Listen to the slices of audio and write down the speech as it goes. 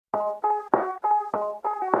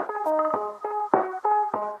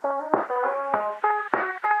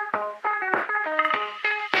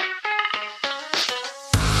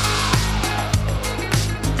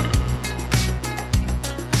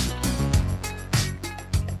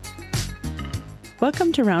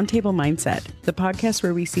Welcome to Roundtable Mindset, the podcast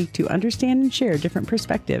where we seek to understand and share different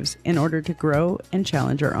perspectives in order to grow and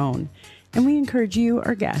challenge our own. And we encourage you,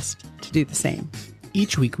 our guest, to do the same.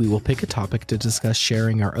 Each week, we will pick a topic to discuss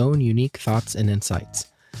sharing our own unique thoughts and insights.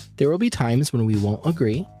 There will be times when we won't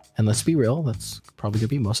agree, and let's be real, that's probably going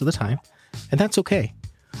to be most of the time, and that's okay.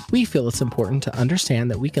 We feel it's important to understand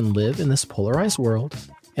that we can live in this polarized world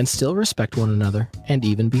and still respect one another and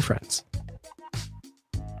even be friends.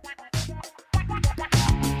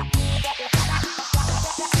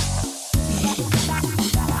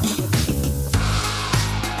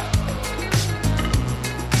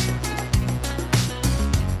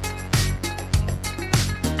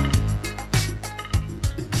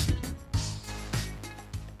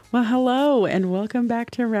 Well, hello, and welcome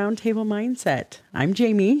back to Roundtable Mindset. I'm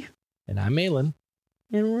Jamie. And I'm Mahlon.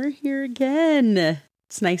 And we're here again.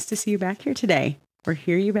 It's nice to see you back here today. Or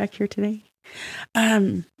hear you back here today.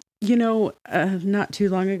 Not too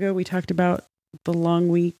long ago, we talked about the long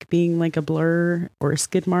week being like a blur or a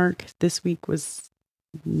skid mark. This week was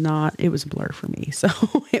not, it was a blur for me. So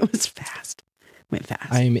it was fast. Went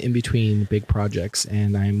fast. I'm in between big projects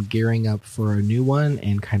and I'm gearing up for a new one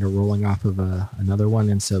and kind of rolling off of another one.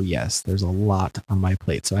 And so, yes, there's a lot on my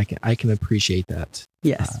plate. So I can appreciate that.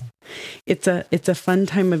 Yes. It's a fun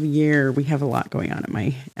time of year. We have a lot going on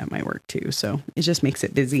at my work too. So it just makes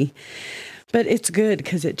it busy, but it's good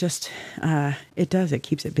because it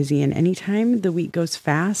keeps it busy. And anytime the week goes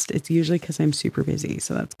fast, it's usually because I'm super busy.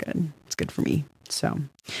 So that's good. It's good for me. So,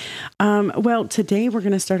 well, today we're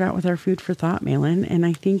going to start out with our food for thought, Mahlon, and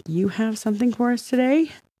I think you have something for us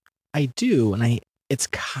today. I do. And it's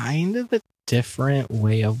kind of a different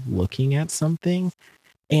way of looking at something.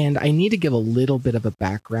 And I need to give a little bit of a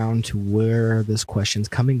background to where this question's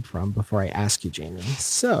coming from before I ask you, Jamie.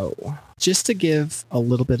 So just to give a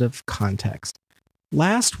little bit of context,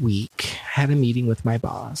 last week I had a meeting with my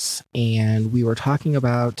boss and we were talking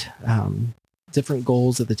about, different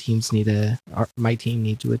goals that my team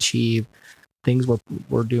need to achieve, things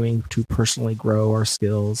we're doing to personally grow our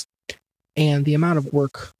skills, and the amount of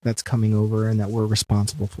work that's coming over and that we're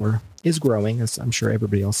responsible for is growing, as I'm sure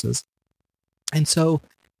everybody else is. And so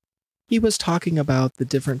he was talking about the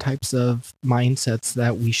different types of mindsets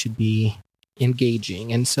that we should be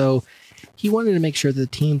engaging. And so he wanted to make sure the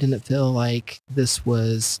team didn't feel like this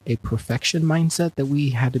was a perfection mindset, that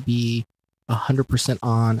we had to be 100%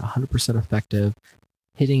 on, 100% effective,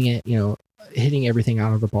 hitting everything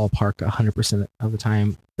out of the ballpark 100% of the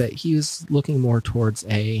time. But he was looking more towards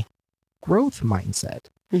a growth mindset.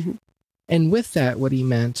 Mm-hmm. And with that, what he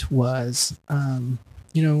meant was,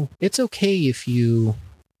 it's okay if you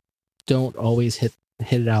don't always hit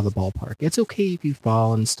it out of the ballpark. It's okay if you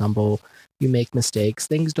fall and stumble, you make mistakes,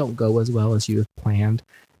 things don't go as well as you have planned.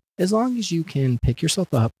 As long as you can pick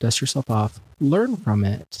yourself up, dust yourself off, learn from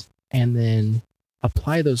it, and then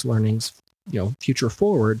apply those learnings, future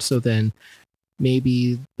forward. So then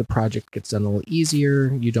maybe the project gets done a little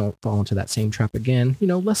easier. You don't fall into that same trap again,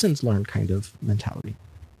 lessons learned kind of mentality.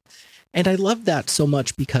 And I love that so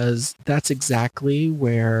much because that's exactly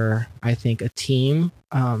where I think a team,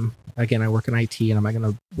 again, I work in IT and I'm not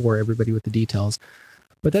going to bore everybody with the details,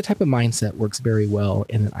 but that type of mindset works very well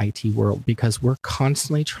in an IT world because we're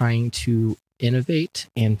constantly trying to innovate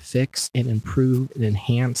and fix and improve and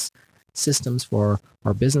enhance systems for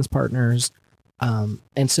our business partners.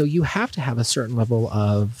 And so you have to have a certain level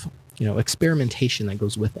of, experimentation that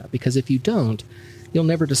goes with that, because if you don't, you'll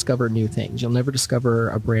never discover new things. You'll never discover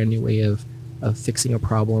a brand new way of fixing a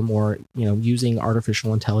problem or, using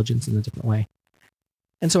artificial intelligence in a different way.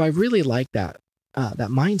 And so I really like that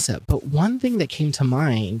mindset. But one thing that came to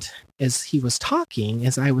mind as he was talking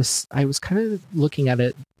is I was kind of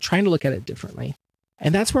trying to look at it differently.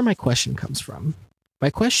 And that's where my question comes from. My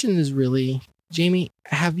question is really, Jamie,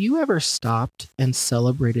 have you ever stopped and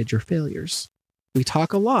celebrated your failures? We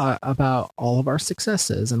talk a lot about all of our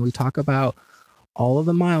successes and we talk about all of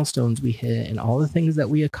the milestones we hit and all the things that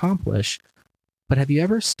we accomplish. But have you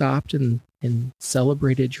ever stopped and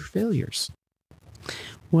celebrated your failures?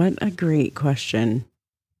 What a great question.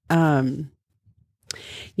 I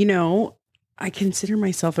consider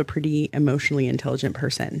myself a pretty emotionally intelligent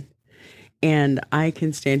person. And I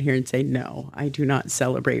can stand here and say, no, I do not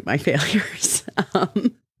celebrate my failures.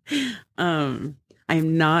 I'm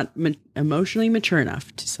not emotionally mature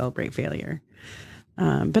enough to celebrate failure.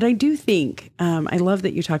 But I do think, I love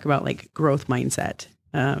that you talk about like growth mindset.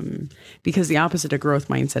 because the opposite of growth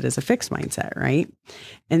mindset is a fixed mindset, right?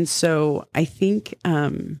 And so I think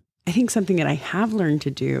something that I have learned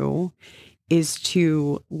to do is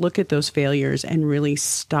to look at those failures and really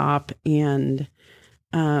stop and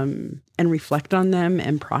reflect on them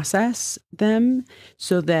and process them,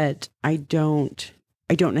 so that I don't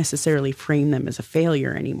necessarily frame them as a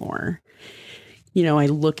failure anymore. I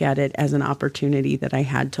look at it as an opportunity that I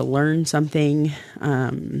had to learn something,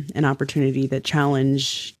 an opportunity that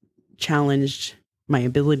challenged my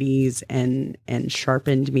abilities and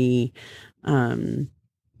sharpened me.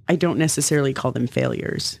 I don't necessarily call them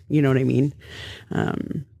failures. You know what I mean?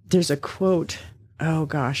 There's a quote. Oh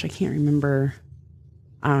gosh, I can't remember.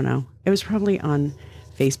 I don't know. It was probably on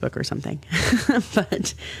Facebook or something,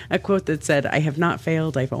 but a quote that said, "I have not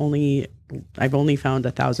failed. I've only found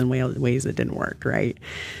 1,000 ways it didn't work." Right.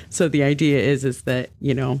 So the idea is that,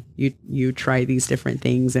 you try these different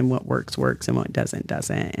things, and what works and what doesn't.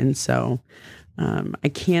 And so, I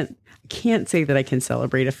can't say that I can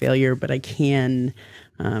celebrate a failure, but I can,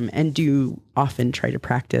 and do often try to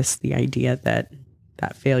practice the idea that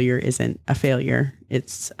failure isn't a failure.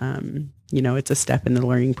 It's, it's a step in the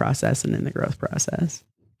learning process and in the growth process.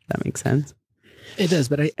 That makes sense. It does,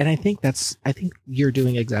 but I think you're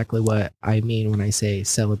doing exactly what I mean when I say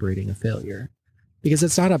celebrating a failure, because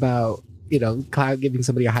it's not about, giving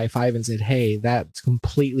somebody a high five and said, "Hey, that's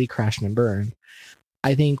completely crashed and burned."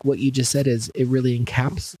 I think what you just said is, it really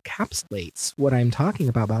encapsulates what I'm talking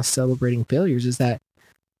about celebrating failures. Is that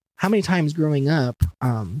how many times growing up,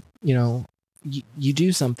 you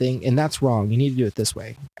do something and that's wrong. You need to do it this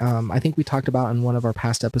way. I think we talked about in one of our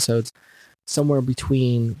past episodes, somewhere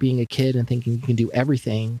between being a kid and thinking you can do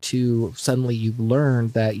everything to suddenly you've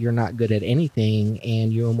learned that you're not good at anything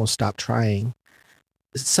and you almost stop trying.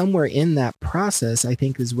 Somewhere in that process, I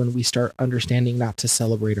think, is when we start understanding not to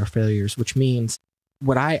celebrate our failures, which means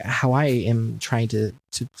how I am trying to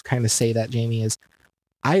kind of say that, Jamie, is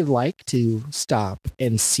I like to stop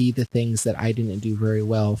and see the things that I didn't do very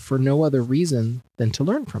well for no other reason than to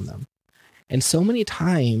learn from them. And so many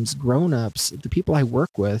times, grown-ups, the people I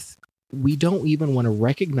work with, we don't even want to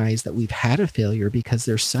recognize that we've had a failure because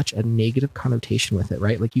there's such a negative connotation with it,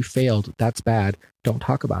 right? Like, you failed, that's bad, don't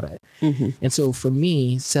talk about it. Mm-hmm. And so for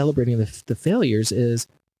me, celebrating the failures is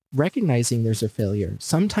recognizing there's a failure.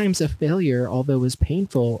 Sometimes a failure, although is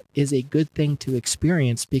painful, is a good thing to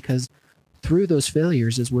experience, because through those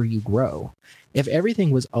failures is where you grow. If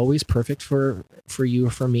everything was always perfect for you or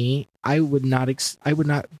for me, I would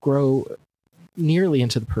not grow nearly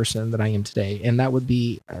into the person that I am today, and that would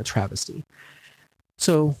be a travesty.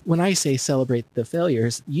 So when I say celebrate the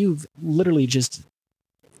failures, you've literally just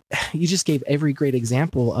gave every great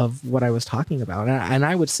example of what I was talking about. And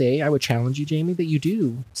I would challenge you, Jamie, that you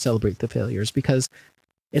do celebrate the failures, because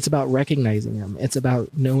it's about recognizing them. It's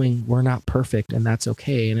about knowing we're not perfect and that's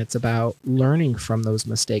okay. And it's about learning from those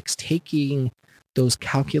mistakes, taking those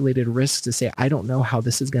calculated risks to say, I don't know how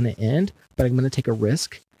this is going to end, but I'm going to take a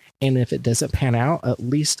risk. And if it doesn't pan out, at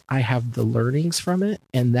least I have the learnings from it.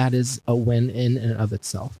 And that is a win in and of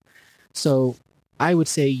itself. So I would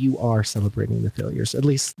say you are celebrating the failures, at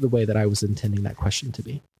least the way that I was intending that question to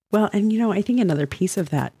be. Well, and I think another piece of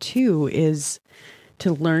that too is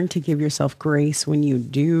to learn to give yourself grace when you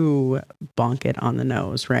do bonk it on the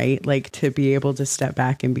nose, right? Like, to be able to step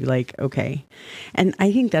back and be like, okay. And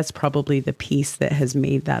I think that's probably the piece that has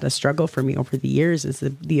made that a struggle for me over the years, is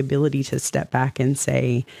the ability to step back and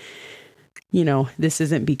say, this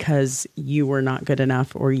isn't because you were not good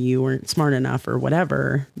enough or you weren't smart enough or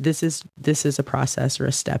whatever. This is a process or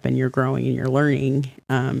a step, and you're growing and you're learning,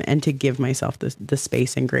 and to give myself the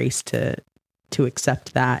space and grace to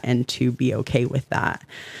accept that and to be okay with that.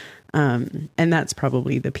 And that's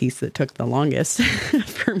probably the piece that took the longest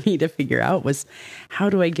for me to figure out, was how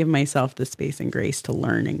do I give myself the space and grace to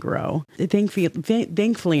learn and grow?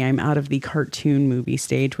 Thankfully, I'm out of the cartoon movie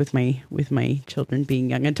stage with my children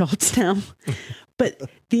being young adults now. But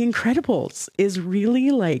The Incredibles is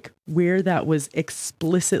really like where that was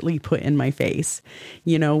explicitly put in my face.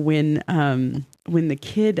 When the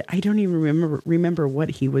kid, I don't even remember what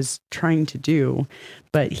he was trying to do,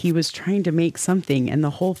 but he was trying to make something, and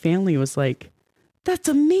the whole family was like, "That's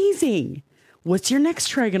amazing. What's your next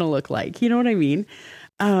try going to look like?" You know what I mean?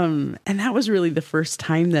 And that was really the first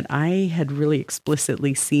time that I had really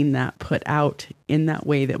explicitly seen that put out in that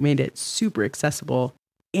way that made it super accessible.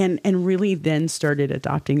 And really then started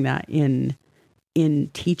adopting that in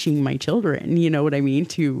teaching my children, you know what I mean?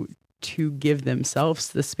 To give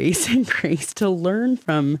themselves the space and grace to learn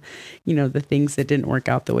from, the things that didn't work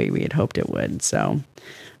out the way we had hoped it would. So,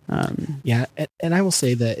 Yeah. And I will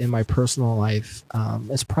say that in my personal life,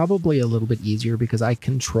 it's probably a little bit easier because I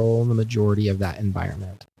control the majority of that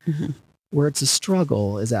environment. Mm-hmm. Where it's a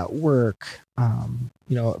struggle is at work.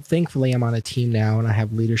 Thankfully I'm on a team now and I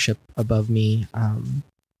have leadership above me,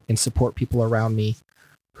 and support people around me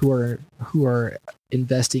who are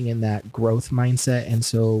investing in that growth mindset. And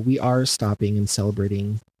so we are stopping and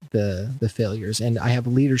celebrating the failures. And I have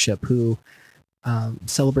leadership who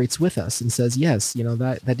celebrates with us and says, yes,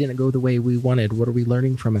 that didn't go the way we wanted. What are we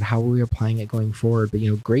learning from it? How are we applying it going forward?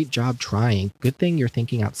 But, great job trying. Good thing you're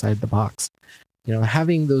thinking outside the box.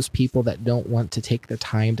 Having those people that don't want to take the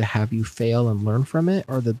time to have you fail and learn from it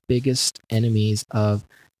are the biggest enemies of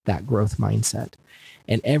that growth mindset.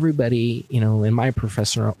 And everybody, in my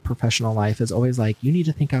professional life is always like, you need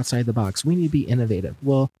to think outside the box. We need to be innovative.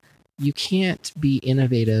 Well, you can't be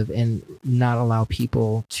innovative and not allow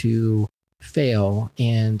people to fail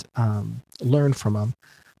and learn from them.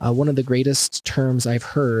 One of the greatest terms I've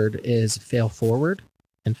heard is fail forward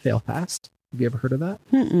and fail fast. Have you ever heard of that?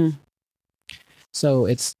 Mm-mm.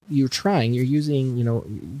 So you're trying, you're using, you're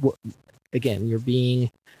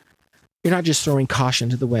not just throwing caution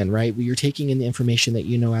to the wind, right? You're taking in the information that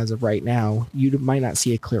as of right now. You might not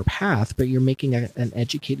see a clear path, but you're making an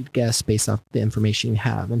educated guess based off the information you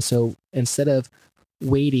have. And so instead of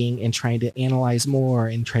waiting and trying to analyze more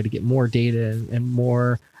and try to get more data and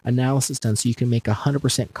more analysis done so you can make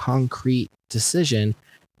 100% concrete decision,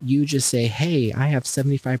 you just say, hey, I have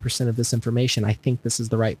 75% of this information. I think this is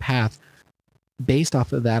the right path. Based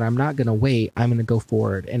off of that, I'm not going to wait. I'm going to go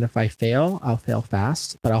forward. And if I fail, I'll fail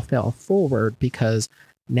fast, but I'll fail forward because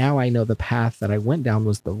now I know the path that I went down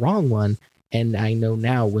was the wrong one. And I know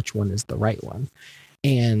now which one is the right one.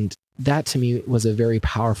 And that to me was a very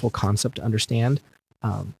powerful concept to understand.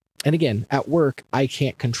 And again, at work, I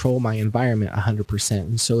can't control my environment 100%.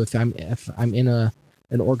 And so if I'm in an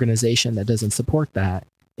organization that doesn't support that,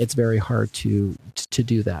 it's very hard to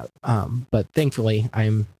do that. But thankfully,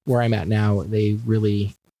 I'm where I'm at now. They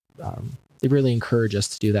really encourage us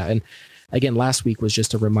to do that. And again, last week was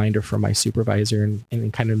just a reminder from my supervisor, and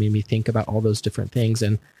it kind of made me think about all those different things.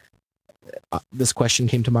 And this question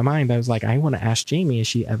came to my mind. I was like, I want to ask Jamie if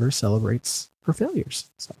she ever celebrates her failures.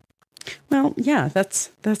 So. Well, yeah, that's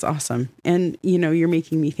awesome. And, you're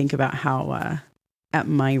making me think about how at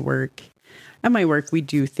my work, we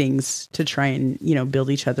do things to try and, build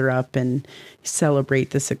each other up and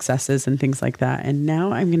celebrate the successes and things like that. And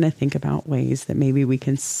now I'm going to think about ways that maybe we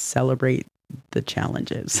can celebrate the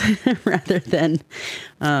challenges rather than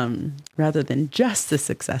just the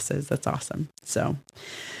successes. That's awesome.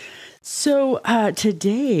 So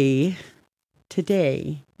today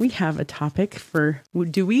we have a topic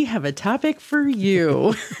do we have a topic for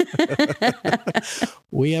you?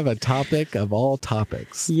 We have a topic of all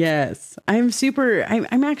topics. Yes. I'm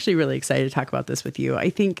actually really excited to talk about this with you. I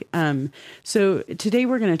think, so today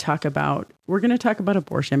we're going to talk about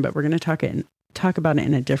abortion, but we're going to talk about it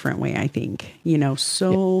in a different way. I think,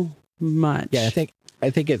 much. Yeah. I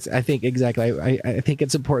think exactly. I think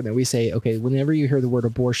it's important that we say, okay, whenever you hear the word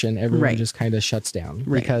abortion, everyone just kind of shuts down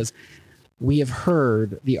because we have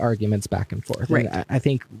heard the arguments back and forth. Right. And I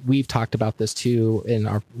think we've talked about this too in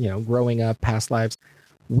our, growing up, past lives.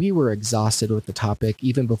 We were exhausted with the topic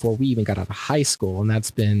even before we even got out of high school. And that's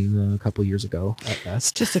been a couple years ago at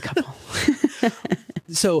best. Just a couple.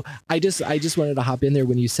 So I just wanted to hop in there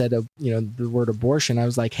when you said, the word abortion. I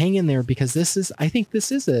was like, hang in there because I think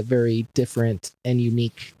this is a very different and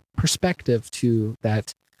unique perspective to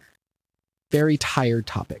that very tired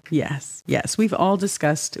topic. Yes. We've all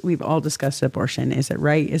discussed abortion. Is it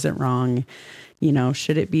right? Is it wrong?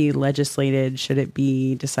 Should it be legislated? Should it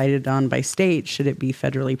be decided on by state? Should it be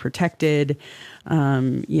federally protected?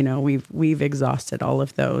 We've exhausted all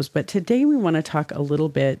of those. But today we want to talk a little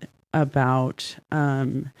bit about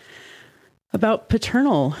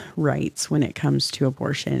paternal rights when it comes to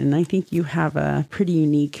abortion. And I think you have a pretty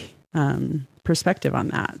unique perspective on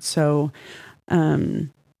that. So, and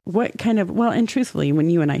truthfully, when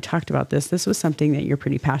you and I talked about this was something that you're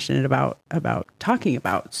pretty passionate about talking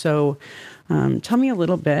about. So tell me a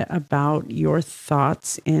little bit about your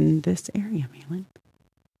thoughts in this area, Mahlon.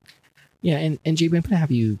 Yeah. And JB, I'm going to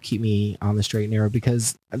have you keep me on the straight and narrow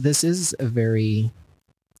because this is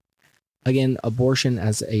again, abortion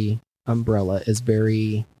as a umbrella is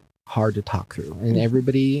very hard to talk through. And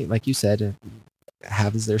everybody, like you said,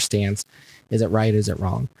 has their stance. Is it right? Is it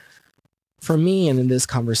wrong? For me, and in this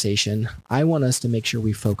conversation, I want us to make sure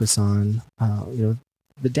we focus on,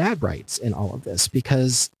 the dad rights in all of this,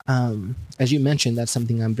 because as you mentioned, that's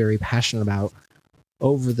something I'm very passionate about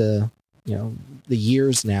over the the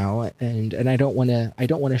years now, and I don't want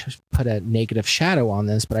to put a negative shadow on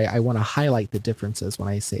this, but I want to highlight the differences when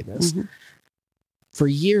I say this. Mm-hmm. For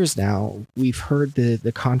years now, we've heard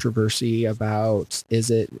the controversy about,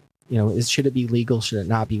 should it be legal? Should it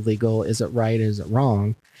not be legal? Is it right? Is it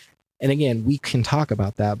wrong? And again, we can talk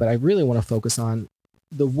about that, but I really want to focus on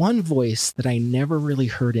the one voice that I never really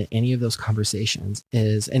heard in any of those conversations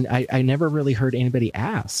and I never really heard anybody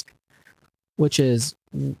ask, which is,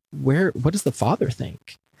 what does the father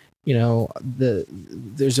think?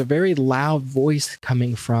 There's a very loud voice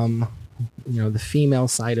coming from, the female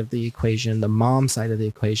side of the equation, the mom side of the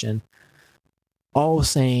equation, all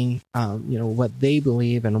saying, what they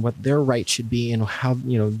believe and what their right should be and how,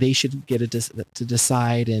 they should get to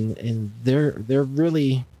decide. And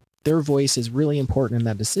their voice is really important in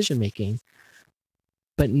that decision making.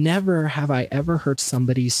 But never have I ever heard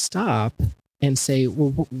somebody stop and say,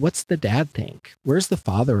 well, what's the dad think? Where's the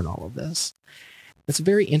father in all of this? It's a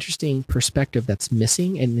very interesting perspective that's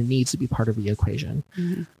missing, and it needs to be part of the equation.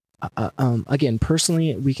 Mm-hmm. Again,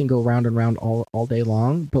 personally, we can go round and round all day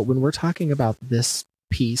long, but when we're talking about this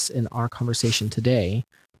piece in our conversation today,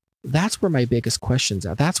 that's where my biggest questions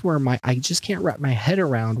are. That's where I just can't wrap my head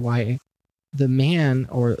around why the man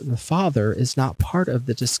or the father is not part of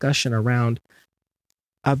the discussion around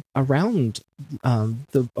the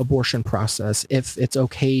abortion process. If it's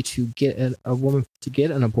okay to get a woman to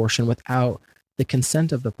get an abortion without the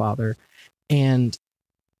consent of the father. And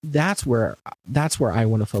that's where I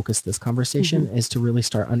want to focus this conversation, mm-hmm. is to really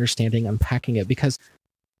start understanding, unpacking it, because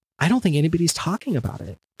I don't think anybody's talking about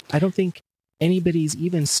it. I don't think anybody's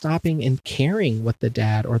even stopping and caring what the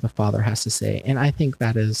dad or the father has to say. And I think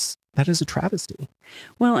that is a travesty.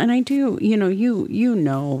 Well, and I do, you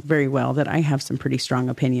know very well that I have some pretty strong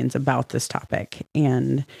opinions about this topic.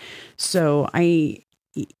 And so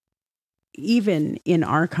even in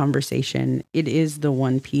our conversation, it is the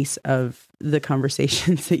one piece of the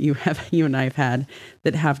conversations that you and I have had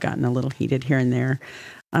that have gotten a little heated here and there,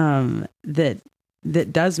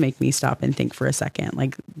 that does make me stop and think for a second.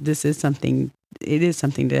 Like, it is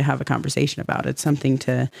something to have a conversation about. It's something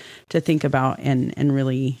to think about and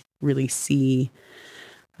really, really see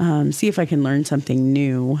if I can learn something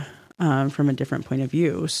new from a different point of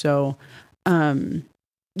view. So,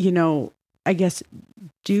 I guess,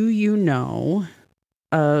 do you know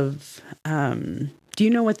what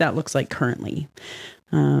that looks like currently?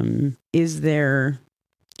 Is there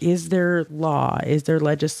law? Is there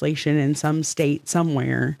legislation in some state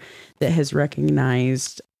somewhere that has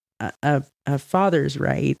recognized a father's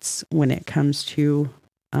rights when it comes to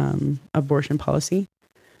abortion policy?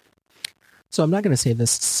 So I'm not going to say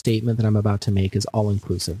this statement that I'm about to make is all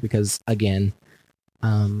inclusive, because again,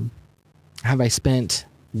 have I spent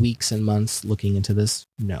weeks and months looking into this?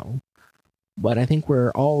 No. But I think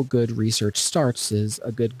where all good research starts is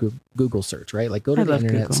a good Google search, right? Like, go to the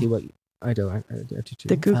internet, Google. See what I do. I do too.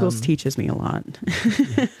 The Googles teaches me a lot.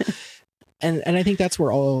 And I think that's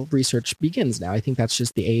where all research begins now. I think that's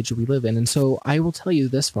just the age we live in. And so I will tell you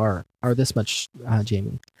this much,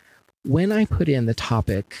 Jamie. When I put in the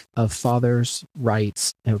topic of fathers'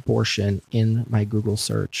 rights and abortion in my Google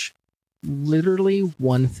search, literally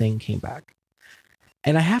one thing came back.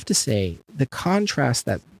 And I have to say, the contrast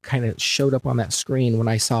that kind of showed up on that screen when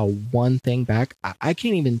I saw one thing back, I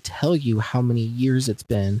can't even tell you how many years it's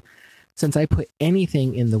been since I put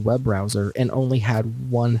anything in the web browser and only had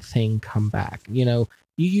one thing come back. You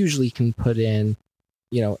usually can put in,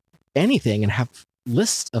 anything and have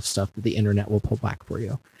lists of stuff that the internet will pull back for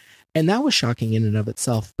you. And that was shocking in and of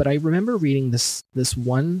itself. But I remember reading this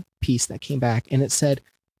one piece that came back, and it said,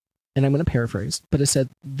 and I'm going to paraphrase, but it said,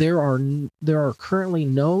 there are currently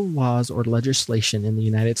no laws or legislation in the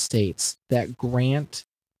United States that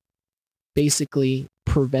basically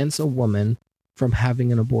prevents a woman from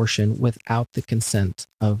having an abortion without the consent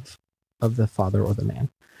of the father or the man.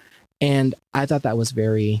 And I thought that was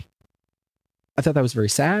very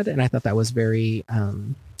sad. And I thought that was very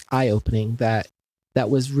eye-opening, that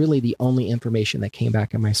was really the only information that came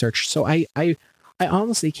back in my search. So I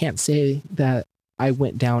honestly can't say that I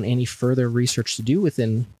went down any further research to do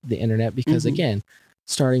within the internet, because mm-hmm. again,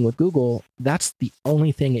 starting with Google, that's the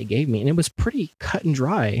only thing it gave me. And it was pretty cut and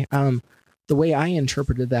dry. The way I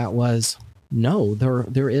interpreted that was, no, there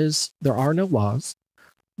are no laws.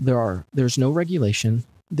 There's no regulation.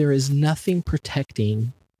 There is nothing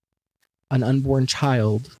protecting an unborn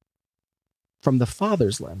child from the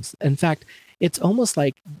father's lens. In fact, it's almost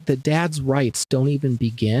like the dad's rights don't even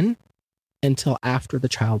begin until after the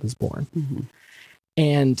child is born. Mm-hmm.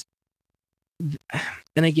 And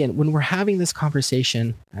again, when we're having this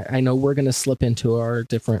conversation, I know we're going to slip into our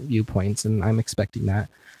different viewpoints, and I'm expecting that.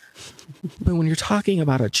 But when you're talking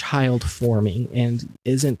about a child forming and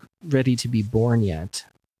isn't ready to be born yet,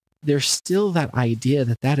 there's still that idea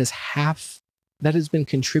that that has been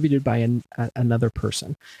contributed by another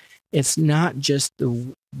person. It's not just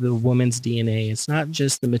the woman's DNA. It's not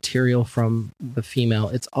just the material from the female.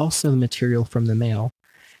 It's also the material from the male.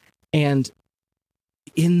 And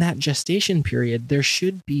in that gestation period, there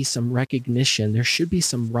should be some recognition. There should be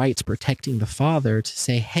some rights protecting the father to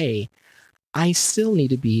say, hey, I still need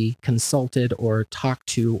to be consulted or talked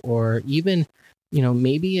to, or even,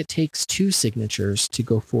 maybe it takes 2 signatures to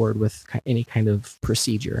go forward with any kind of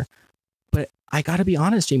procedure. But I got to be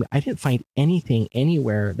honest, Jamie, I didn't find anything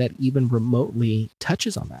anywhere that even remotely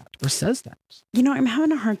touches on that or says that. I'm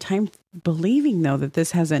having a hard time believing, though, that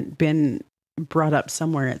this hasn't been brought up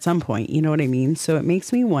somewhere at some point. You know what I mean? So it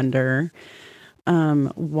makes me wonder,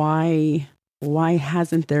 why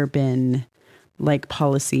hasn't there been like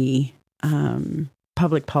policy,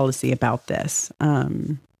 public policy about this,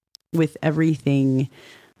 with everything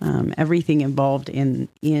involved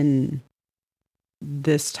in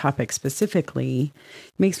this topic specifically.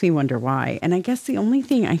 Makes me wonder why. And I guess the only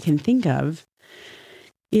thing I can think of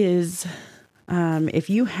is, if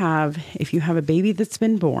you have a baby that's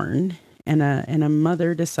been born and a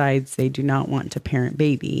mother decides they do not want to parent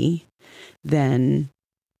baby, then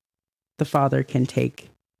the father can take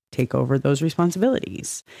over those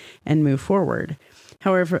responsibilities and move forward.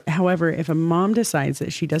 However, if a mom decides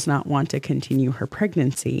that she does not want to continue her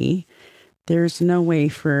pregnancy, there's no way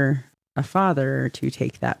for a father to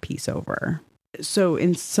take that piece over. So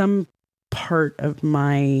in some part of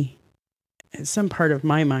my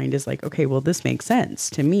mind is like, okay, well, this makes sense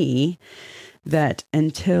to me that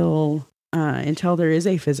until there is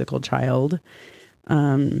a physical child,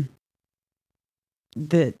 that,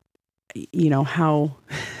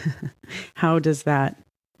 how does that,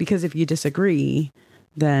 because if you disagree,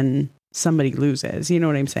 then somebody loses. You know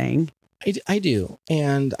what I'm saying? I do.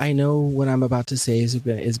 And I know what I'm about to say is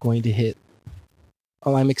going to hit.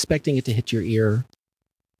 Oh, I'm expecting it to hit your ear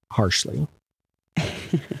harshly.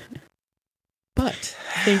 But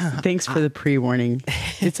thanks for the pre-warning.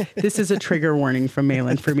 This is a trigger warning from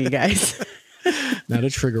Mahlon for me, guys. Not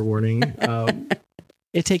a trigger warning.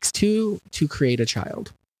 It takes 2 to create a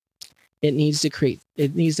child. It needs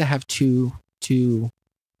to have 2 to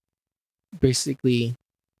basically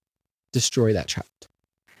destroy that child.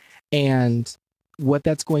 And what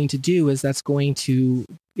that's going to do is it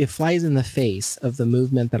flies in the face of the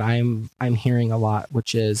movement that I'm hearing a lot,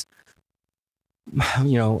 which is,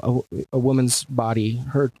 a woman's body,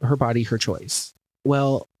 her body, her choice.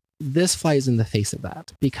 Well, this flies in the face of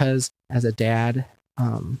that because as a dad,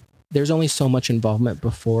 there's only so much involvement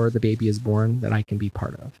before the baby is born that I can be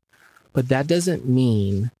part of. But that doesn't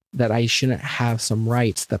mean that I shouldn't have some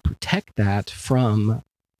rights that protect that from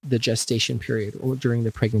the gestation period or during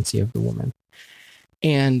the pregnancy of the woman.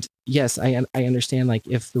 And yes, I understand, like,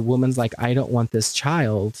 if the woman's like, I don't want this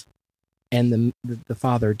child, and the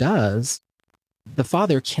father does, the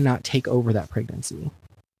father cannot take over that pregnancy.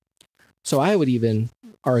 So I would even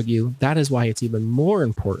argue that is why it's even more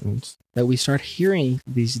important that we start hearing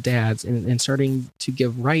these dads and starting to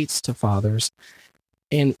give rights to fathers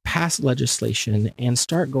and pass legislation and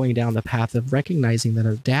start going down the path of recognizing that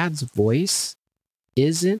a dad's voice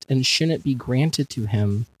isn't and shouldn't be granted to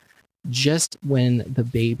him just when the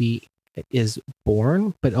baby is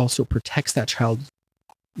born, but also protects that child,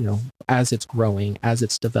 as it's growing, as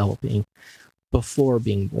it's developing before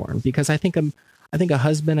being born. Because I think a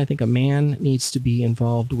man needs to be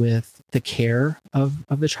involved with the care of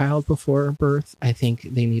the child before birth. I think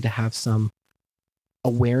they need to have some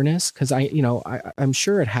awareness, because I'm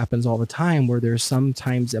sure it happens all the time where there's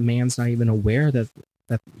sometimes a man's not even aware that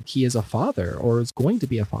he is a father or is going to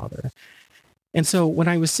be a father. And so when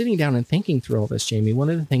I was sitting down and thinking through all this, Jamie, one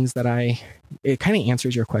of the things that it kind of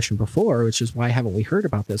answers your question before, which is why haven't we heard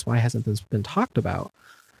about this? Why hasn't this been talked about?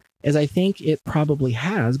 Is I think it probably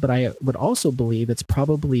has, but I would also believe it's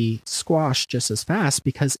probably squashed just as fast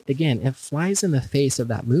because, again, it flies in the face of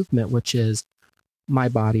that movement, which is my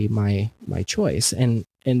body, my choice. And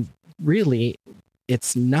really,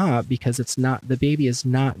 it's not, because the baby is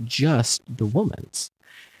not just the woman's.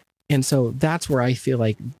 And so that's where I feel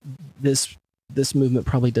like this movement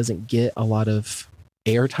probably doesn't get a lot of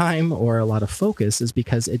airtime or a lot of focus, is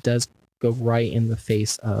because it does go right in the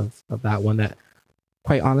face of that one that,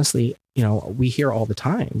 quite honestly, we hear all the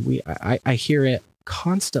time. I hear it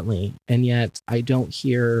constantly, and yet I don't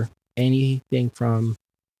hear anything from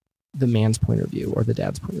the man's point of view or the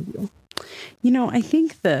dad's point of view. I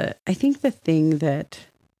think the thing that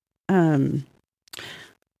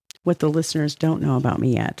what the listeners don't know about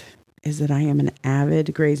me yet is that I am an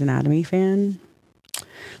avid Grey's Anatomy fan.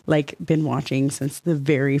 Like, been watching since the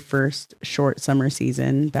very first short summer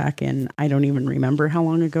season back in, I don't even remember how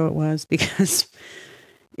long ago it was because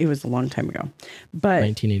it was a long time ago. But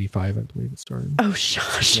 1985, I believe it started. Oh,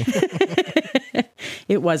 shush.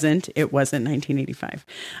 It wasn't 1985.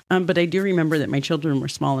 But I do remember that my children were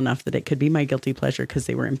small enough that it could be my guilty pleasure because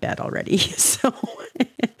they were in bed already. So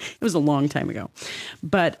it was a long time ago.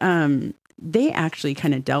 But they actually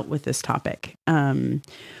kind of dealt with this topic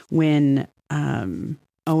when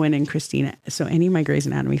Owen and Christina. So any of my Grey's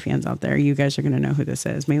Anatomy fans out there, you guys are going to know who this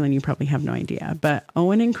is. Mahlon, you probably have no idea. But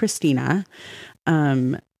Owen and Christina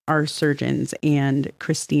are surgeons, and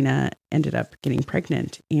Christina ended up getting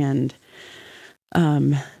pregnant and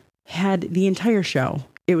had the entire show.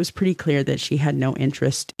 It was pretty clear that she had no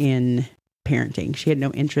interest in parenting. She had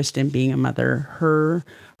no interest in being a mother.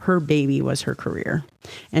 Her baby was her career,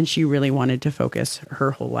 and she really wanted to focus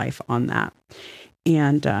her whole life on that.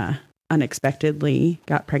 And unexpectedly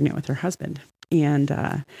got pregnant with her husband.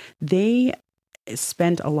 And they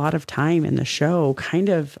spent a lot of time in the show kind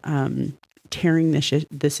of tearing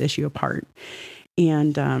this issue apart.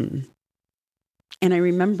 And I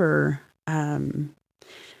remember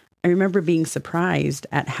being surprised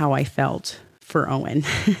at how I felt for Owen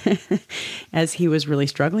as he was really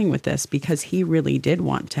struggling with this, because he really did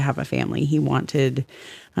want to have a family. He wanted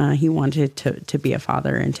to be a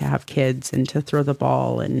father and to have kids and to throw the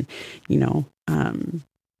ball and,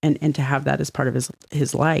 and to have that as part of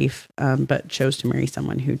his life, but chose to marry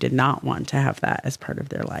someone who did not want to have that as part of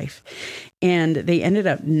their life. And they ended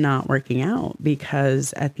up not working out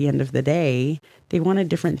because at the end of the day, they wanted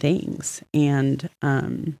different things. And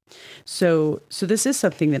so this is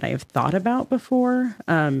something that I have thought about before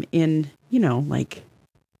in, like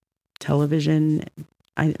television.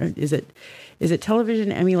 Is it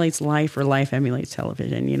television emulates life or life emulates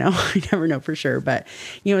television? I never know for sure. But,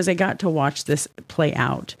 as I got to watch this play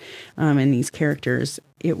out in these characters,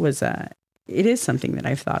 it is something that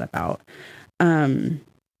I've thought about.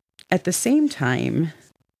 At the same time,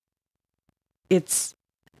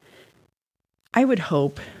 I would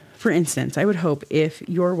hope, for instance, if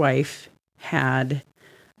your wife had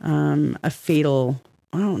a fatal,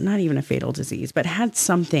 well, not even a fatal disease, but had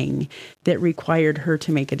something that required her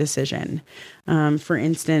to make a decision. For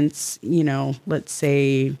instance, let's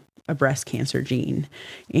say a breast cancer gene.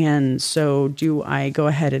 And so do I go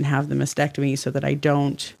ahead and have the mastectomy so that I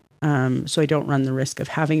don't run the risk of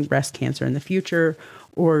having breast cancer in the future?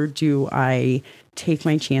 Or do I take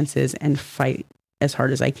my chances and fight as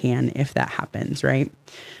hard as I can if that happens, right?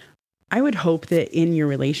 I would hope that in your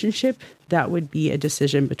relationship, that would be a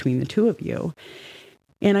decision between the two of you.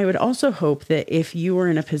 And I would also hope that if you were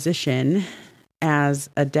in a position as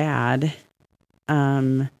a dad,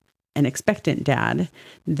 an expectant dad,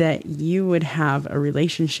 that you would have a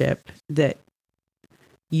relationship that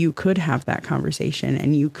you could have that conversation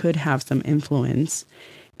and you could have some influence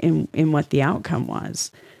in what the outcome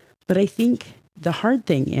was. But I think the hard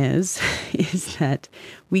thing is that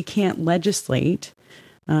we can't legislate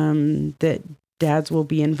that dads will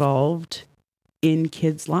be involved in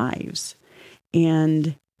kids' lives.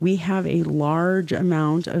 And we have a large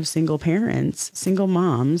amount of single parents, single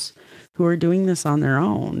moms who are doing this on their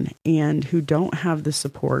own and who don't have the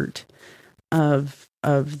support of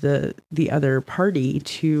the other party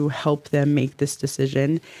to help them make this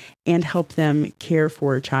decision and help them care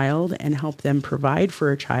for a child and help them provide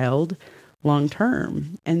for a child long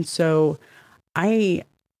term. And so I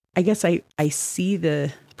guess I see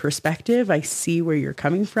the perspective, I see where you're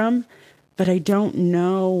coming from, but I don't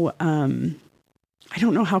know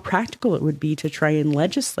how practical it would be to try and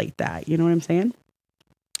legislate that. You know what I'm saying?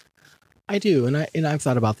 I do. And I've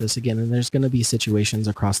thought about this again, and there's going to be situations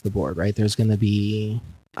across the board, right? There's going to be,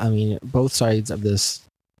 both sides of this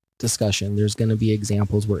discussion, there's going to be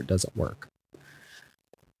examples where it doesn't work.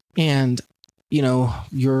 And,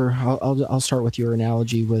 I'll start with your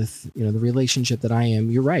analogy with, the relationship that I am.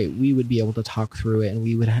 You're right. We would be able to talk through it,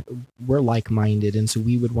 and we're like-minded. And so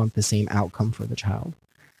we would want the same outcome for the child.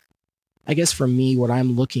 I guess for me, what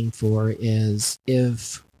I'm looking for is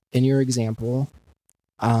if, in your example,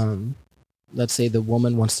 let's say the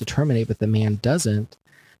woman wants to terminate, but the man doesn't.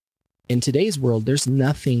 In today's world, there's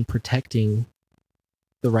nothing protecting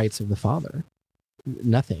the rights of the father.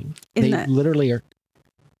 Nothing. They're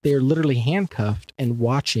literally handcuffed and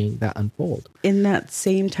watching that unfold. In that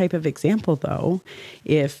same type of example, though,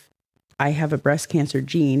 if I have a breast cancer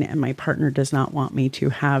gene and my partner does not want me to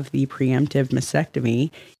have the preemptive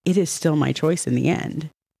mastectomy, it is still my choice in the end.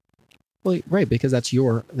 Well, right, because that's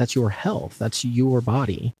your health. That's your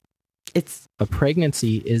body. It's A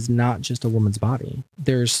pregnancy is not just a woman's body.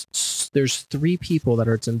 There's three people that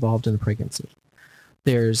are involved in the pregnancy.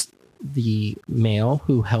 There's the male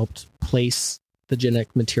who helped place the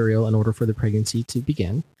genetic material in order for the pregnancy to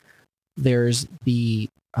begin. There's the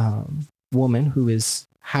woman who is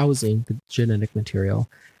housing the genetic material.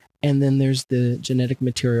 And then there's the genetic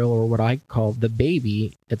material, or what I call the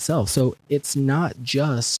baby itself. So it's not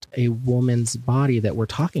just a woman's body that we're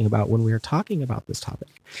talking about when we are talking about this topic.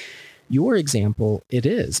 Your example, it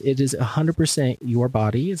is 100% your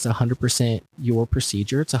body. It's 100% your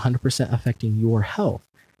procedure. It's 100% affecting your health.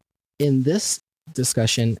 In this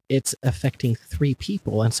discussion, it's affecting three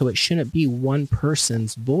people. And so it shouldn't be one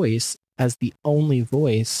person's voice as the only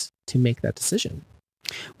voice to make that decision.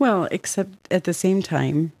 Well, except at the same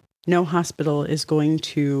time, no hospital is going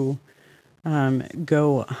to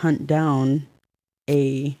go hunt down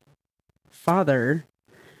a father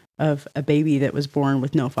of a baby that was born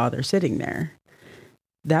with no father sitting there.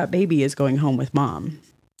 That baby is going home with mom.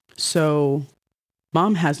 So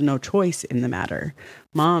mom has no choice in the matter.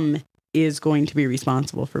 Mom is going to be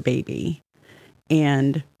responsible for baby.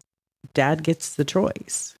 And dad gets the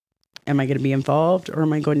choice. Am I going to be involved, or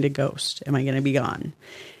am I going to ghost? Am I going to be gone?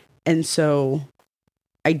 And so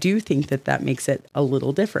I do think that makes it a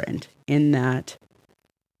little different in that,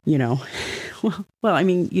 you know, well, I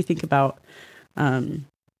mean, you think about,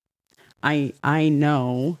 I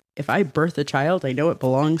know if I birth a child, I know it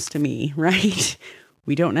belongs to me, right?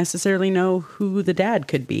 We don't necessarily know who the dad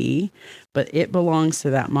could be, but it belongs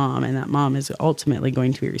to that mom, and that mom is ultimately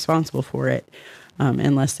going to be responsible for it,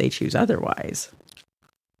 unless they choose otherwise.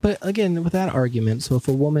 But again, with that argument, so if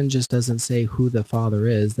a woman just doesn't say who the father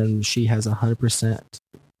is, then she has 100%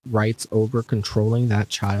 rights over controlling that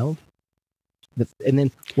child. And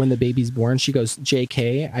then when the baby's born, she goes,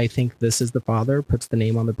 JK, I think this is the father, puts the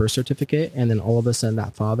name on the birth certificate. And then all of a sudden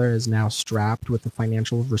that father is now strapped with the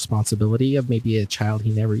financial responsibility of maybe a child he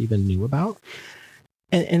never even knew about.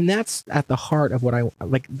 And that's at the heart of what I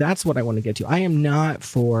like. That's what I want to get to. I am not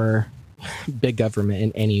for big government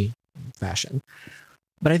in any fashion.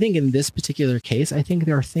 But I think in this particular case, I think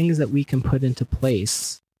there are things that we can put into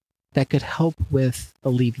place that could help with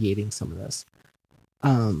alleviating some of this.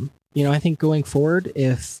 I think going forward,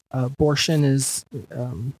 if abortion is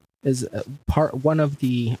one of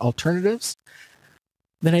the alternatives,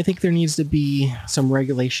 then I think there needs to be some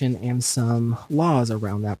regulation and some laws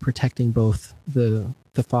around that, protecting both the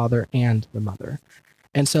father and the mother.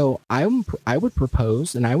 And so I would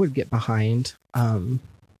propose, and I would get behind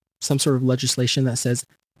some sort of legislation that says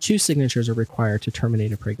 2 signatures are required to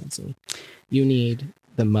terminate a pregnancy. You need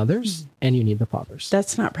the mothers and you need the fathers.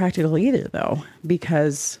 That's not practical either, though,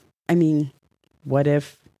 because I mean, what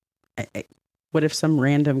if some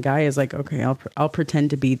random guy is like, okay, I'll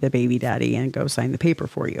pretend to be the baby daddy and go sign the paper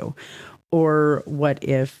for you, or what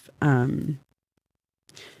if are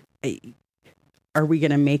we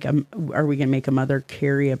going to make a mother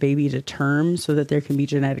carry a baby to term so that there can be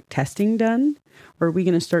genetic testing done? Or are we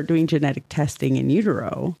going to start doing genetic testing in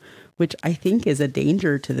utero, which I think is a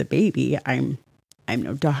danger to the baby? I'm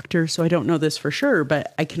no doctor, so I don't know this for sure,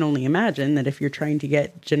 but I can only imagine that if you're trying to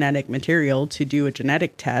get genetic material to do a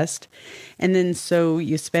genetic test, and then so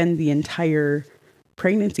you spend the entire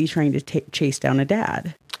pregnancy trying to chase down a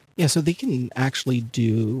dad. Yeah, so they can actually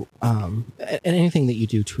do, and anything that you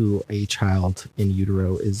do to a child in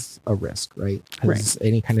utero is a risk, right? Right.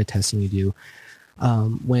 Any kind of testing you do.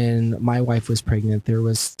 When my wife was pregnant, there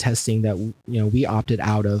was testing that, we opted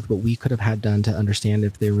out of, but we could have had done to understand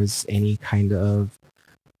if there was any kind of,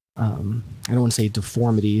 I don't want to say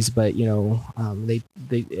deformities, but, they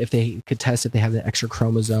if they could test if they have the extra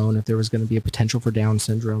chromosome, if there was going to be a potential for Down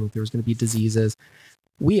syndrome, if there was going to be diseases.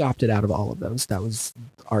 We opted out of all of those. That was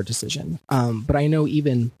our decision. But I know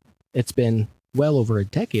even it's been well over a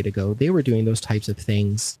decade ago, they were doing those types of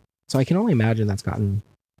things. So I can only imagine that's gotten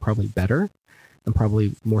probably better and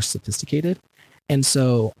probably more sophisticated. And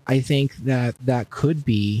so I think that could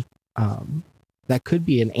be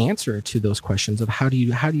an answer to those questions of how do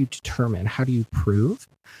you determine, how do you prove?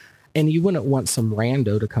 And you wouldn't want some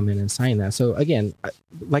rando to come in and sign that. So again,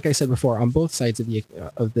 like I said before, on both sides of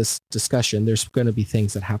this discussion, there's going to be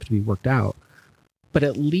things that have to be worked out. But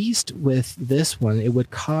at least with this one, it would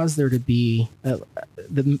cause there to be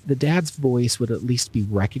the dad's voice would at least be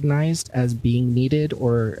recognized as being needed,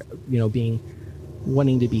 or being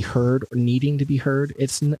wanting to be heard or needing to be heard.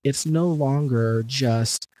 It's no longer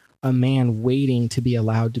just a man waiting to be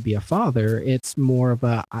allowed to be a father. It's more of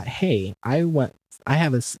a, hey, I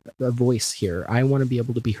have a voice here. I want to be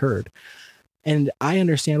able to be heard. And I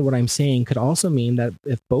understand what I'm saying could also mean that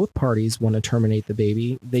if both parties want to terminate the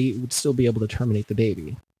baby, they would still be able to terminate the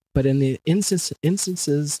baby. But in the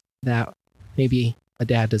instances that maybe a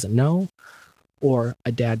dad doesn't know, or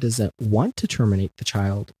a dad doesn't want to terminate the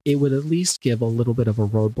child, it would at least give a little bit of a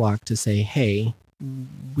roadblock to say, hey,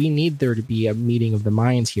 we need there to be a meeting of the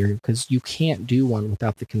minds here, because you can't do one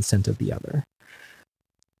without the consent of the other.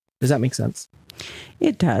 Does that make sense?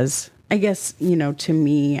 It does. I guess, to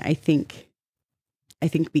me, I think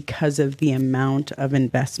because of the amount of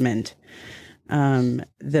investment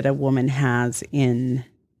that a woman has in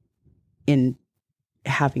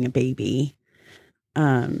having a baby,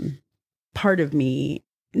 that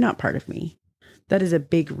is a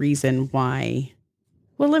big reason why.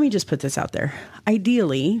 Well, let me just put this out there.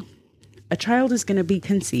 Ideally, a child is going to be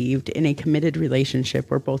conceived in a committed relationship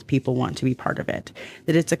where both people want to be part of it,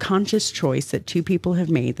 that it's a conscious choice that two people have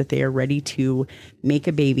made, that they are ready to make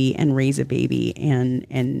a baby and raise a baby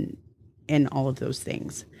and all of those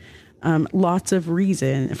things. For lots of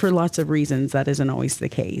reasons, that isn't always the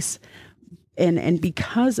case. And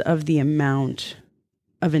because of the amount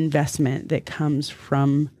of investment that comes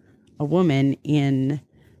from a woman in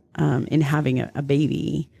having a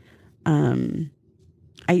baby,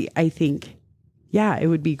 I think, it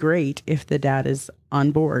would be great if the dad is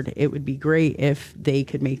on board. It would be great if they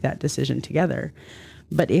could make that decision together.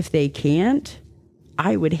 But if they can't,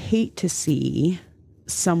 I would hate to see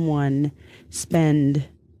someone spend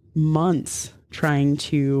months trying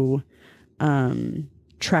to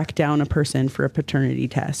track down a person for a paternity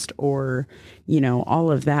test, or,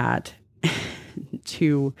 all of that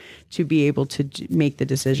to be able to make the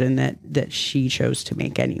decision that she chose to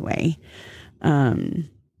make anyway.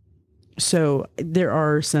 So there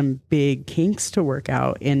are some big kinks to work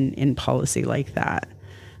out in policy like that.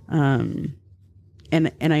 And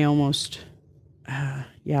I almost, I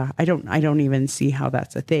don't even see how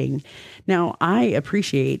that's a thing. Now, I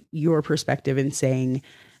appreciate your perspective in saying,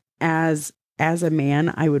 as a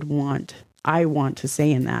man, I want to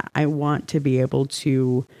say in that, I want to be able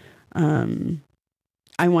to,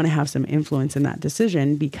 I want to have some influence in that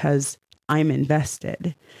decision because I'm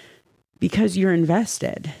invested. Because you're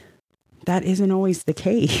invested. That isn't always the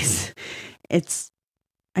case. I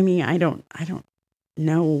don't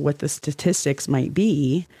know what the statistics might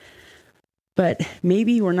be, but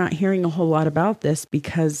maybe we're not hearing a whole lot about this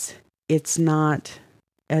because it's not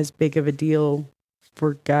as big of a deal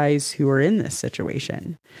for guys who are in this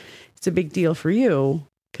situation. It's a big deal for you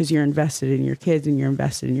because you're invested in your kids and you're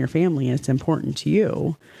invested in your family and it's important to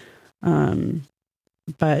you.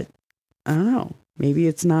 But I don't know, maybe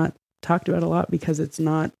it's not talked about a lot because it's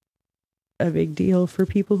not a big deal for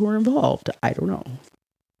people who are involved. I don't know.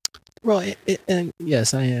 Well, and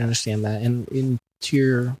yes, I understand that. And to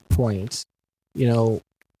your point,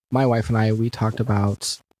 my wife and I, we talked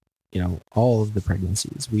about, all of the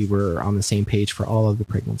pregnancies. We were on the same page for all of the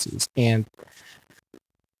pregnancies. And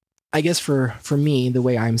I guess for me, the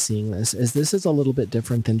way I'm seeing this is a little bit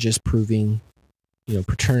different than just proving,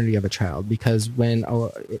 paternity of a child. Because when,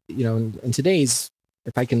 in today's,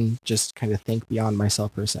 if I can just kind of think beyond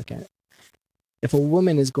myself for a second, if a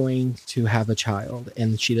woman is going to have a child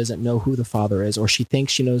and she doesn't know who the father is, or she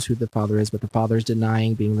thinks she knows who the father is, but the father's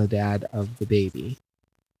denying being the dad of the baby,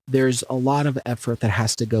 there's a lot of effort that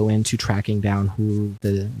has to go into tracking down who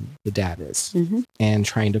the dad is and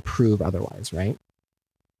trying to prove otherwise, right?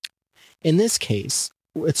 In this case,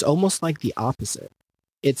 it's almost like the opposite.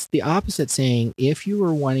 It's the opposite, saying if you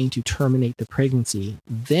were wanting to terminate the pregnancy,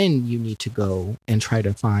 then you need to go and try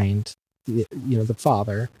to find the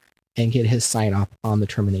father and get his sign off on the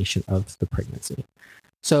termination of the pregnancy.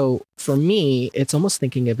 So for me, it's almost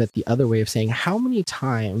thinking of it the other way of saying, how many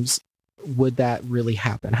times would that really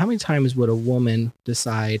happen? How many times would a woman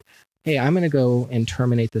decide, hey, I'm going to go and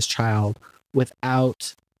terminate this child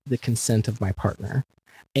without the consent of my partner?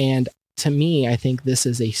 And to me, I think this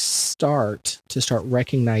is a start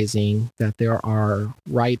recognizing that there are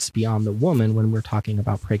rights beyond the woman when we're talking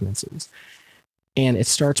about pregnancies. And it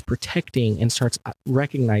starts protecting and starts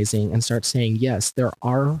recognizing and starts saying, yes,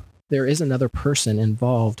 there is another person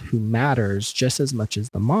involved who matters just as much as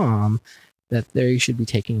the mom, that they should be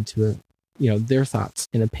taken into, their thoughts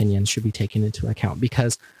and opinions should be taken into account.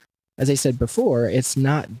 Because as I said before, it's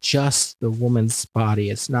not just the woman's body.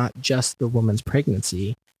 It's not just the woman's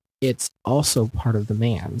pregnancy. It's also part of the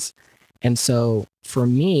man's. And so for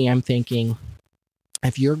me, I'm thinking,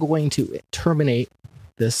 if you're going to terminate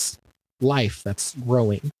this life that's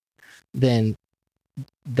growing, then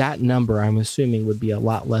that number, I'm assuming, would be a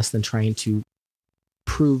lot less than trying to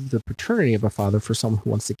prove the paternity of a father for someone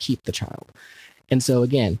who wants to keep the child. And so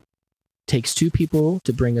again, takes two people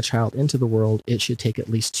to bring a child into the world. It should take at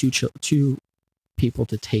least two people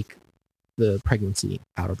to take the pregnancy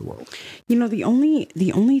out of the world. You know, the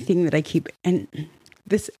only thing that I keep, and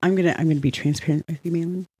this, I'm gonna be transparent with you,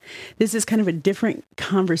 Mahlon. This is kind of a different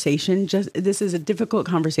conversation. This is a difficult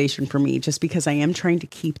conversation for me, just because I am trying to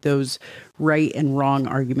keep those right and wrong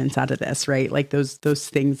arguments out of this, right? Like those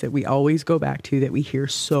things that we always go back to, that we hear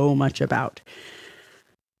so much about.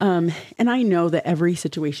 And I know that every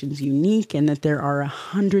situation is unique, and that there are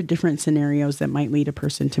 100 different scenarios that might lead a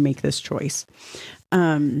person to make this choice.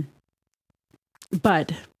 But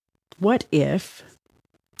what if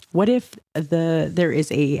there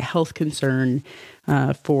is a health concern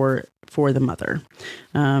for the mother,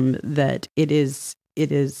 that it is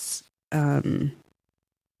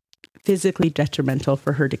physically detrimental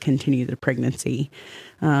for her to continue the pregnancy,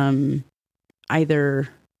 either.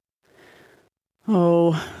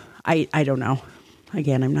 Oh, I don't know.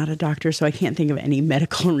 Again, I'm not a doctor, so I can't think of any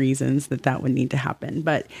medical reasons that would need to happen.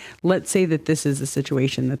 But let's say that this is a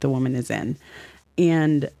situation that the woman is in,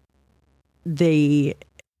 and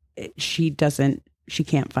she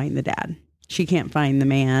can't find the dad. She can't find the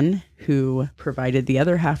man who provided the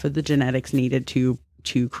other half of the genetics needed to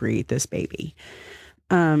create this baby.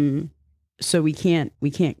 So we can't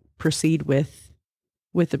proceed with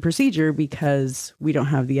the procedure because we don't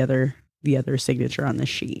have the other signature on the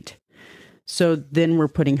sheet. So then we're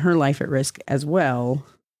putting her life at risk as well,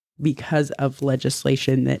 because of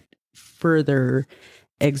legislation that further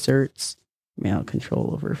exerts male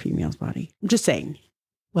control over a female's body. I'm just saying.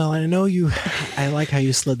 Well, I know I like how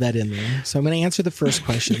you slid that in there. So I'm going to answer the first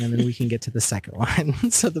question, and then we can get to the second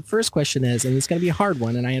one. So the first question is, and it's going to be a hard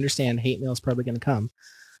one, and I understand hate mail is probably going to come,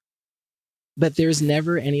 but there's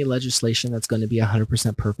never any legislation that's going to be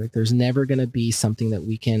 100% perfect. There's never going to be something that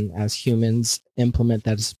we can, as humans, implement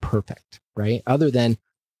that is perfect, right? Other than,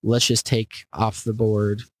 let's just take off the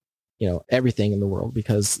board, everything in the world,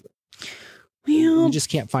 because we just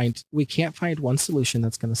can't find one solution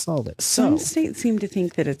that's going to solve it. Some states seem to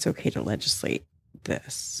think that it's okay to legislate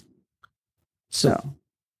this. So,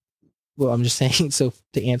 well, I'm just saying, so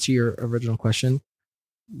to answer your original question,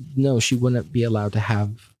 no, she wouldn't be allowed to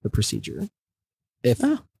have the procedure if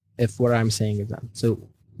what I'm saying is done. So,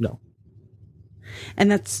 no.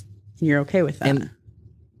 And you're okay with that? And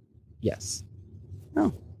yes.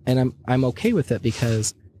 Oh. And I'm okay with it,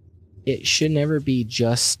 because it should never be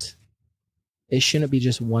just. It shouldn't be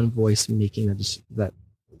just one voice making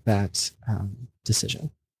that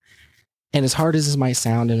decision. And as hard as this might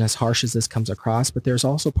sound, and as harsh as this comes across, but there's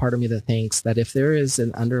also part of me that thinks that if there is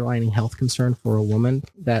an underlying health concern for a woman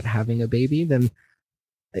that having a baby, then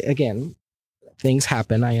again, things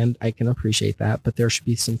happen. I can appreciate that, but there should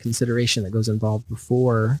be some consideration that goes involved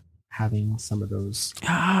before having some of those.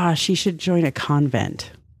 She should join a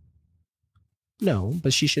convent. No,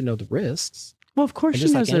 but she should know the risks. Well, of course she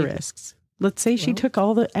knows the risks. Let's say she took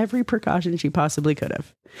every precaution she possibly could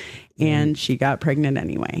have, and she got pregnant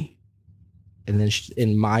anyway. And then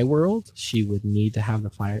in my world, she would need to have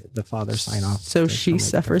the father sign off. So she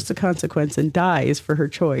suffers the consequence and dies for her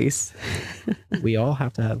choice. We all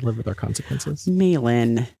have to live with our consequences.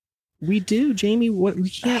 Mahlon. We do, Jamie.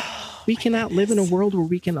 We cannot live in a world where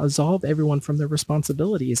we can absolve everyone from their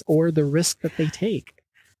responsibilities or the risk that they take.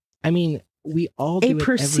 I mean, we all do it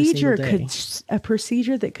every single day. A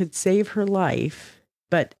procedure that could save her life,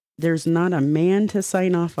 but there's not a man to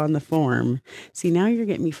sign off on the form. See, now you're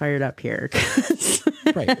getting me fired up here.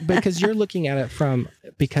 Right, because you're looking at it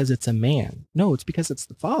because it's a man. No, it's because it's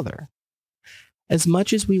the father. As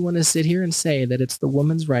much as we want to sit here and say that it's the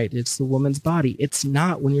woman's right, it's the woman's body, it's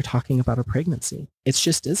not when you're talking about a pregnancy. It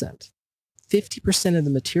just isn't. 50% of the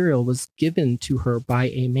material was given to her by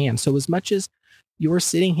a man. So as much as you're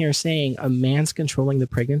sitting here saying a man's controlling the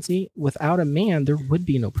pregnancy, without a man, there would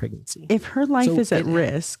be no pregnancy. If her life is at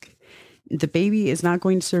risk, the baby is not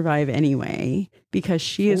going to survive anyway, because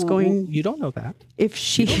she is going. You don't know that. If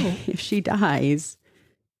she dies,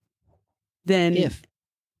 then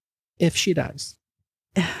if she dies,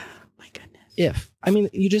 my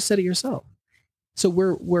goodness. You just said it yourself. So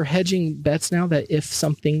we're hedging bets now that if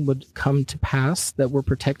something would come to pass, that we're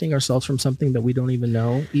protecting ourselves from something that we don't even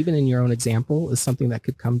know, even in your own example, is something that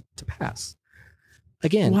could come to pass.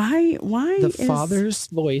 Again, why the father's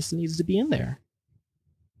voice needs to be in there.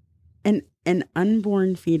 An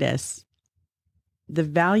unborn fetus, the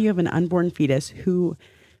value of an unborn fetus who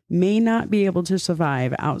may not be able to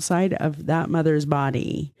survive outside of that mother's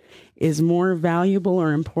body, is more valuable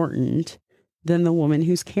or important than the woman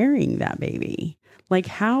who's carrying that baby. Like,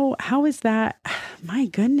 how is that? My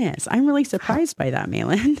goodness. I'm really surprised by that,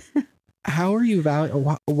 Mahlon. How are you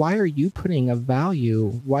why are you putting a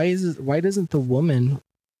value? Why isn't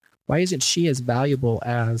she as valuable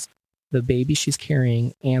as the baby she's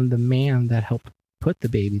carrying and the man that helped put the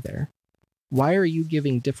baby there? Why are you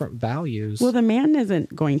giving different values? Well, the man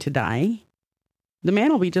isn't going to die. The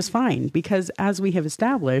man will be just fine because, as we have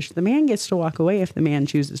established, the man gets to walk away if the man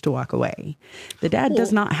chooses to walk away. The dad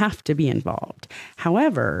does not have to be involved.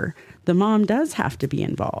 However, the mom does have to be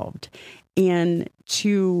involved. And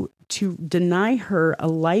to deny her a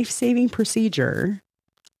life-saving procedure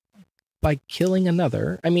by killing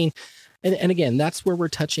another, I mean, and again, that's where we're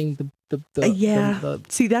touching the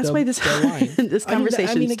see, that's why this this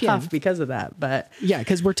conversation is again, tough because of that. But yeah,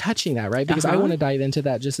 because we're touching that, right? Because I want to dive into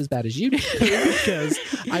that just as bad as you do, because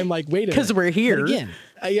I'm like, wait a minute, because we're here but again.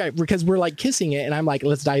 Yeah, because we're like kissing it, and I'm like,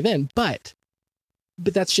 let's dive in. But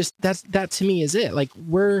that's that to me is it. Like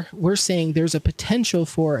we're saying there's a potential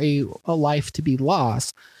for a life to be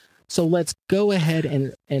lost. So let's go ahead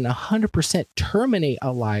and 100% terminate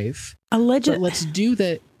a life. But let's do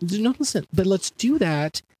that. No, listen. But let's do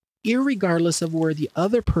that, irregardless of where the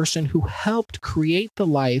other person who helped create the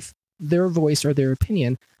life, their voice or their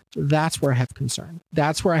opinion. That's where I have concern.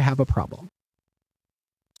 That's where I have a problem.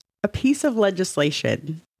 A piece of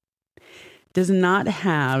legislation does not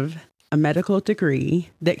have a medical degree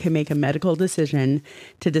that can make a medical decision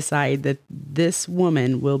to decide that this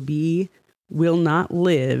woman will not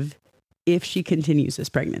live if she continues this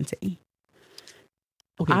pregnancy.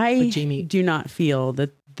 Okay, I Jamie, do not feel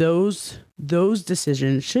that those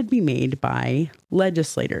decisions should be made by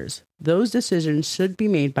legislators. Those decisions should be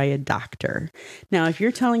made by a doctor. Now, if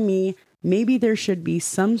you're telling me maybe there should be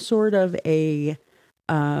some sort of a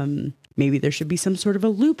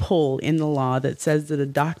loophole in the law that says that a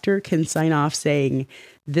doctor can sign off saying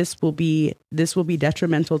this will be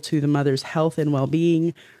detrimental to the mother's health and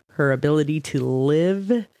well-being, her ability to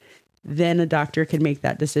live, then a doctor can make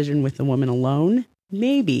that decision with the woman alone.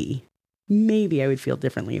 Maybe I would feel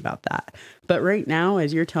differently about that. But right now,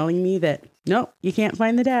 as you're telling me that, no, you can't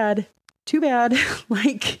find the dad, too bad.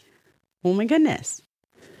 Like, oh my goodness.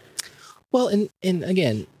 Well, and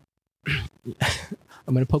again, I'm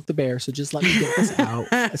going to poke the bear, so just let me get this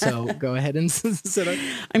out. So go ahead and sit up.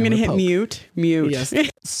 I'm going to hit mute. Yes.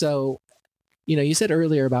 So, you said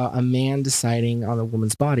earlier about a man deciding on a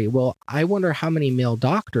woman's body. Well, I wonder how many male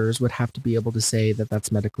doctors would have to be able to say that that's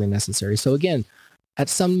medically necessary. So again, at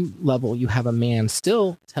some level, you have a man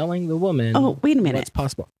still telling the woman, oh, wait a minute, what's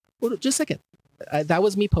possible. Well, just a second. That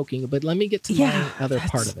was me poking, but let me get to my other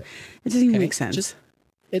part of it. It doesn't even make sense.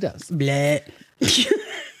 It does. Bleh.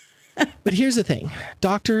 But here's the thing.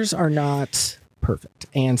 Doctors are not perfect,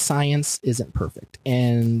 and science isn't perfect.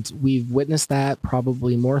 And we've witnessed that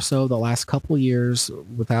probably more so the last couple of years.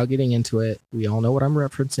 Without getting into it, we all know what I'm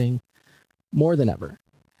referencing, more than ever.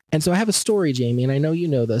 And so I have a story, Jamie, and I know you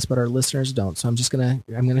know this, but our listeners don't. So I'm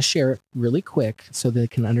going to share it really quick so they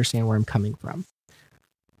can understand where I'm coming from.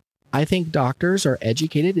 I think doctors are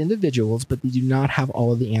educated individuals, but they do not have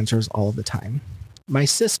all of the answers all of the time. My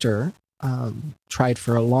sister tried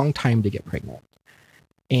for a long time to get pregnant,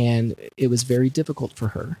 and it was very difficult for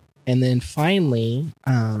her. And then finally,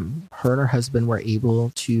 her and her husband were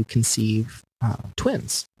able to conceive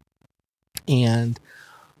twins. And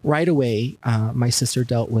right away, my sister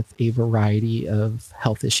dealt with a variety of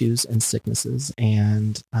health issues and sicknesses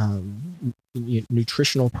and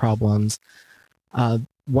nutritional problems.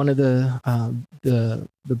 One of the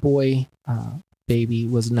boy baby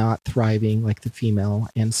was not thriving like the female.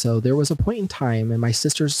 And so there was a point in time, and my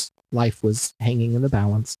sister's life was hanging in the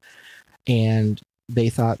balance, and they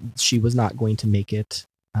thought she was not going to make it.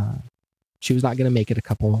 She was not going to make it a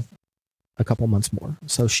couple months more.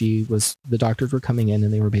 So the doctors were coming in,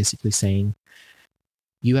 and they were basically saying,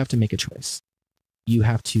 you have to make a choice. You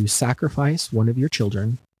have to sacrifice one of your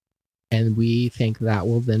children, and we think that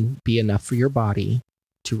will then be enough for your body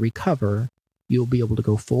to recover. You'll be able to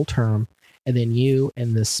go full term. And then you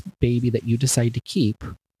and this baby that you decide to keep,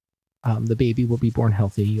 the baby will be born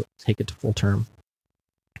healthy. You'll take it to full term.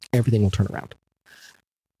 Everything will turn around.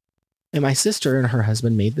 And my sister and her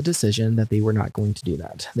husband made the decision that they were not going to do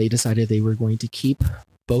that. They decided they were going to keep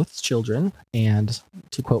both children. And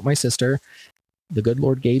to quote my sister, the good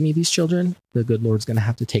Lord gave me these children. The good Lord's going to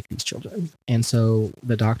have to take these children. And so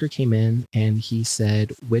the doctor came in and he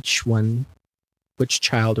said, which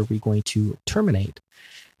child are we going to terminate?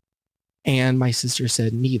 And my sister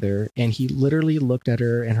said, neither. And he literally looked at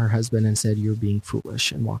her and her husband and said, you're being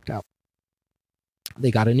foolish, and walked out.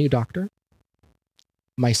 They got a new doctor.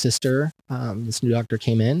 My sister, this new doctor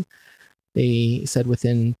came in. They said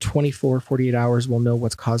within 48 hours, we'll know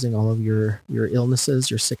what's causing all of your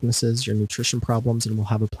illnesses, your sicknesses, your nutrition problems, and we'll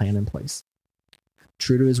have a plan in place.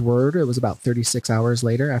 True to his word, it was about 36 hours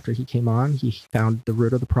later after he came on, he found the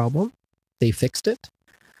root of the problem. They fixed it.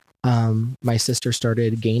 My sister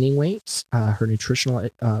started gaining weight. Her nutritional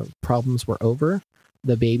problems were over.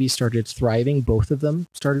 The baby started thriving. Both of them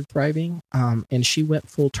started thriving. And she went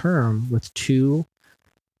full term with 2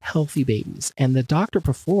 healthy babies. And the doctor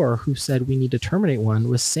before, who said we need to terminate one,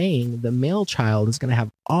 was saying the male child is going to have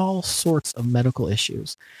all sorts of medical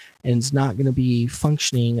issues and it's not going to be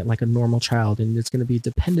functioning like a normal child, and it's going to be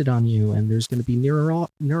dependent on you, and there's going to be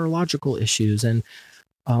neurological issues, and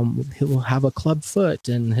he will have a club foot,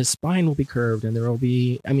 and his spine will be curved, and there will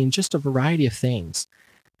be, just a variety of things.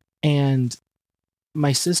 And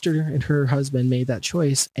my sister and her husband made that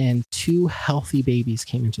choice, and 2 healthy babies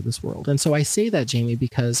came into this world. And so I say that, Jamie,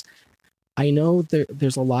 because I know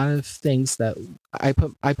there's a lot of things that I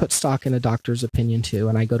put stock in a doctor's opinion too,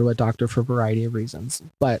 and I go to a doctor for a variety of reasons.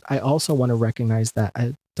 But I also want to recognize that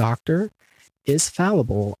a doctor is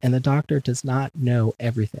fallible, and the doctor does not know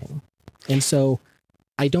everything. And so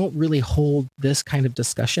I don't really hold this kind of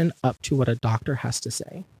discussion up to what a doctor has to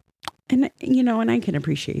say. And, and I can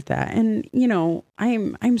appreciate that. And,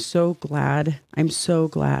 I'm so glad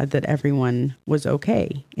that everyone was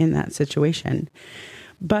okay in that situation.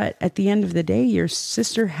 But at the end of the day, your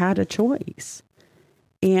sister had a choice,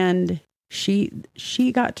 and she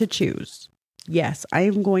got to choose. Yes, I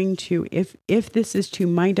am going to, if this is to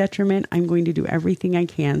my detriment, I'm going to do everything I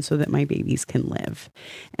can so that my babies can live.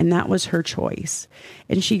 And that was her choice.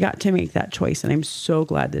 And she got to make that choice. And I'm so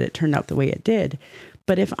glad that it turned out the way it did.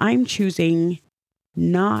 But if I'm choosing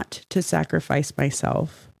not to sacrifice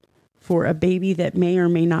myself for a baby that may or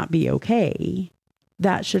may not be okay,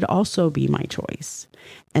 that should also be my choice.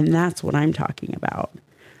 And that's what I'm talking about.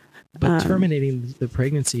 But terminating the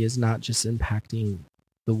pregnancy is not just impacting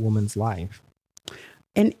the woman's life.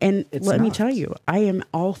 And let me tell you, I am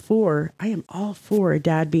all for a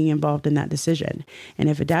dad being involved in that decision. And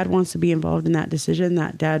if a dad wants to be involved in that decision,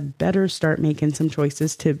 that dad better start making some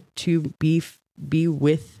choices to be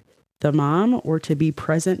with the mom or to be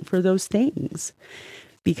present for those things.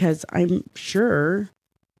 Because I'm sure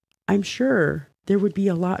there would be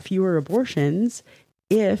a lot fewer abortions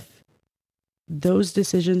if those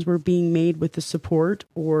decisions were being made with the support,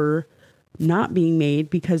 or not being made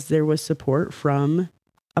because there was support from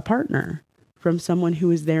a partner, from someone who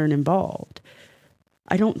is there and involved.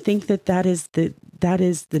 I don't think that is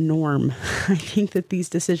the norm. I think that these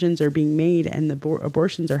decisions are being made and the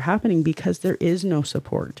abortions are happening because there is no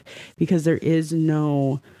support, because there is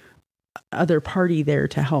no other party there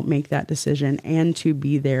to help make that decision and to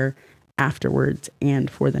be there afterwards and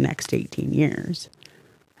for the next 18 years.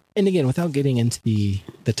 And again, without getting into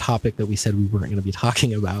the topic that we said we weren't going to be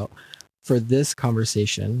talking about, for this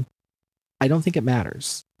conversation, I don't think it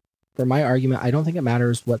matters. For my argument, I don't think it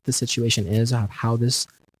matters what the situation is, of how this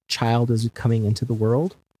child is coming into the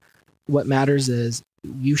world. What matters is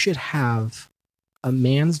you should have a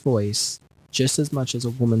man's voice just as much as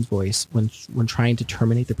a woman's voice when trying to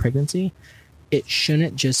terminate the pregnancy. It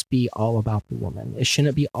shouldn't just be all about the woman. It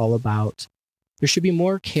shouldn't be all about, there should be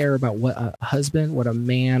more care about what a husband, what a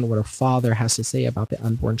man, what a father has to say about the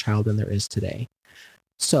unborn child than there is today.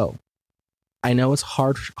 So I know it's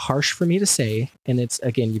harsh for me to say, and it's,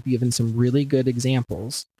 again, you've given some really good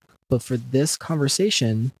examples, but for this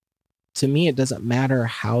conversation, to me, it doesn't matter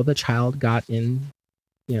how the child got in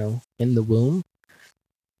the womb.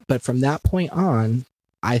 But from that point on,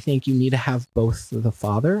 I think you need to have both the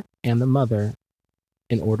father and the mother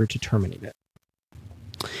in order to terminate it.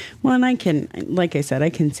 Well, and I can, like I said,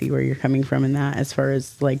 I can see where you're coming from in that, as far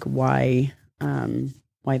as like why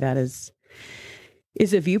that is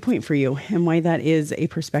a viewpoint for you and why that is a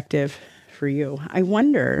perspective for you. I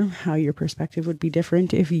wonder how your perspective would be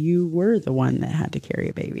different if you were the one that had to carry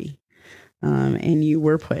a baby, and you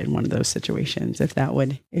were put in one of those situations, if that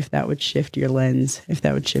would shift your lens, if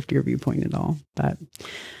that would shift your viewpoint at all. But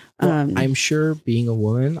I'm sure, being a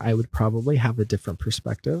woman, I would probably have a different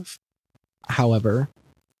perspective. However,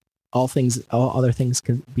 all other things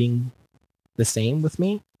being the same with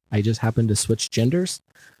me, I just happen to switch genders.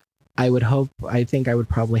 I think I would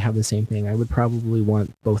probably have the same thing. I would probably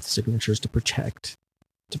want both signatures to protect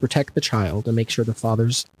the child and make sure the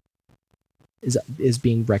father's is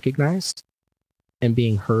being recognized and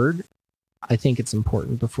being heard. I think it's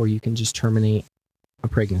important before you can just terminate a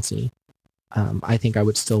pregnancy. I think I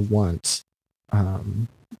would still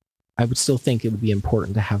think it would be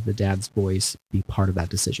important to have the dad's voice be part of that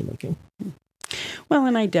decision making. Well,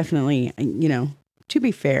 and I definitely, to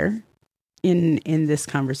be fair, in this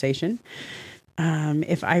conversation,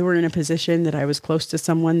 if I were in a position that I was close to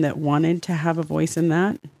someone that wanted to have a voice in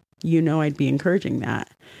that, I'd be encouraging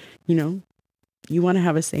that. You want to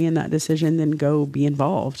have a say in that decision, then go be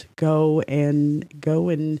involved. Go and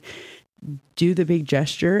do the big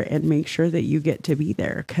gesture and make sure that you get to be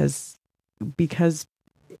there, because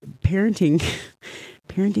parenting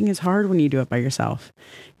is hard when you do it by yourself.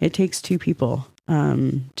 It takes two people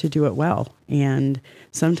to do it well. And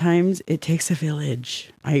sometimes it takes a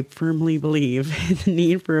village. I firmly believe the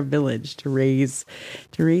need for a village to raise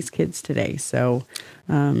kids today. So,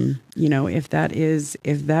 if that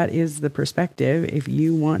is the perspective, if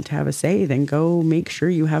you want to have a say, then go make sure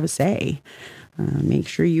you have a say. Make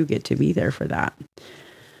sure you get to be there for that.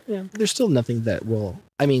 Yeah. There's still nothing that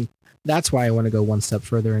that's why I want to go one step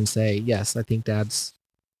further and say, yes, I think I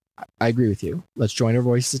agree with you. Let's join our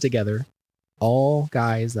voices together. All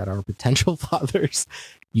guys that are potential fathers,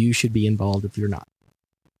 you should be involved if you're not.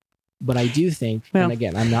 But I do think, and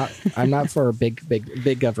again, I'm not for a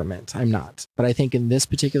big government. I'm not. But I think in this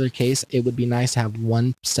particular case, it would be nice to have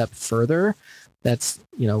one step further. That's,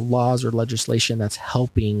 laws or legislation that's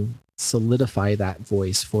helping solidify that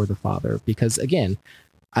voice for the father. Because again,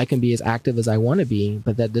 I can be as active as I want to be,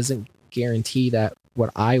 but that doesn't guarantee that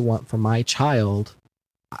what I want for my child,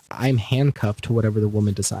 I'm handcuffed to whatever the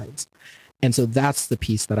woman decides. And so that's the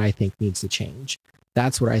piece that I think needs to change.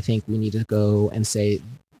 That's what I think we need to go and say,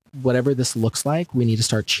 whatever this looks like, we need to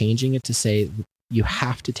start changing it to say, you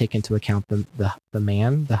have to take into account the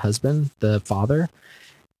man, the husband, the father,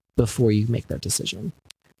 before you make that decision.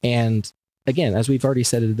 And again, as we've already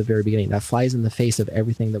said at the very beginning, that flies in the face of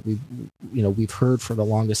everything that we've heard for the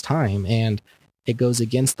longest time. And it goes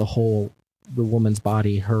against the woman's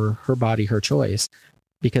body, her body, her choice,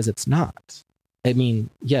 because it's not. I mean,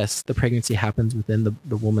 yes, the pregnancy happens within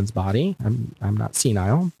the woman's body. I'm not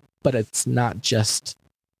senile, but it's not just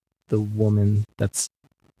the woman that's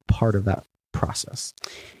part of that process.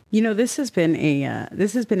 This has been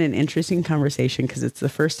an interesting conversation, because it's the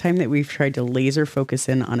first time that we've tried to laser focus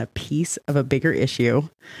in on a piece of a bigger issue.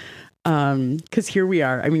 Because here we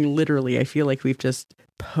are. I mean, literally, I feel like we've just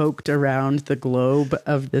poked around the globe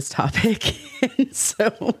of this topic, and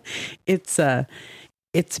so it's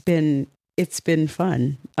been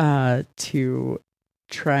fun to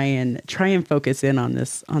try and focus in on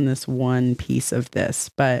this one piece of this.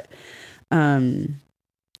 But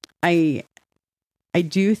I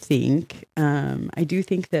do think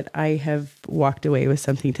that I have walked away with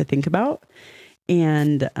something to think about,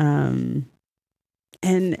 and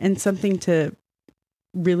something to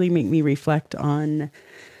really make me reflect on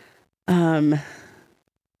my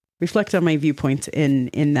viewpoints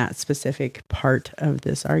in that specific part of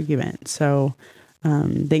this argument. So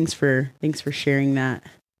thanks for sharing that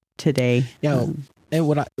today. Yeah. And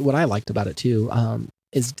what I liked about it too,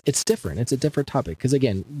 is it's different. It's a different topic. Because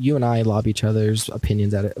again, you and I lob each other's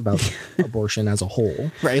opinions about abortion as a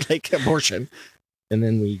whole, right? Like abortion. And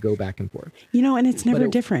then we go back and forth. And it's never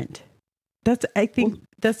different. I think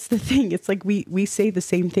that's the thing. It's like we say the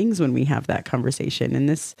same things when we have that conversation. And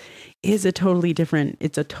this is a totally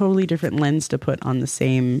different lens to put on the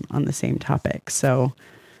same topic. So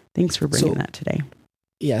thanks for bringing that today.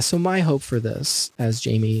 Yeah. So my hope for this, as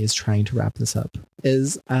Jamie is trying to wrap this up,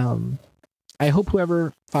 is I hope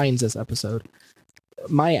whoever finds this episode,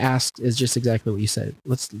 my ask is just exactly what you said.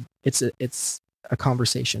 It's a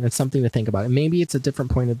conversation. It's something to think about. And maybe it's a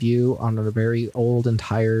different point of view on a very old and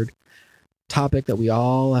tired topic that we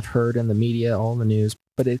all have heard in the media, all in the news,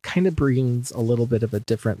 but it kind of brings a little bit of a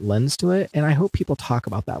different lens to it. And I hope people talk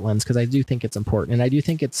about that lens, because I do think it's important. And I do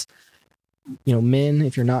think it's, men,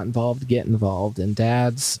 if you're not involved, get involved. And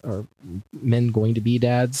dads, or men going to be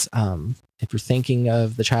dads, if you're thinking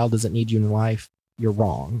of the child doesn't need you in life, you're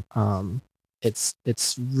wrong. It's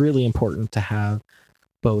really important to have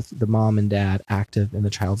both the mom and dad active in the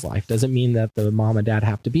child's life. Doesn't mean that the mom and dad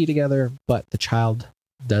have to be together, but the child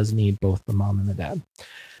does need both the mom and the dad.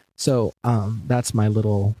 So that's my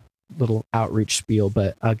little outreach spiel.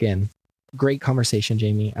 But again, great conversation,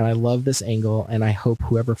 Jamie. And I love this angle. And I hope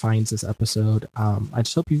whoever finds this episode, I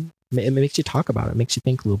just hope it makes you talk about it, makes you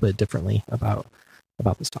think a little bit differently about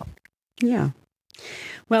this topic. Yeah.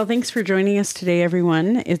 Well, thanks for joining us today,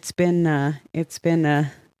 everyone. It's been a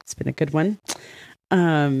good one.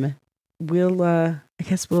 I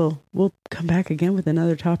guess we'll come back again with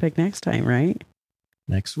another topic next time, right?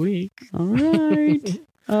 Next week. All right.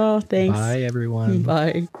 Oh, thanks. Bye, everyone.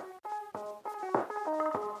 Bye.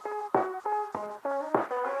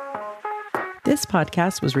 This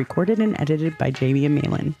podcast was recorded and edited by Jamie and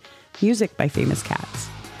Mahlon. Music by Famous Cats.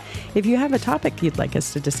 If you have a topic you'd like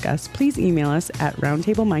us to discuss, please email us at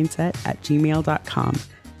roundtablemindset@gmail.com.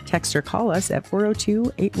 Text or call us at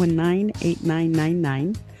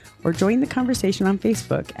 402-819-8999, or join the conversation on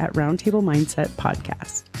Facebook at Roundtable Mindset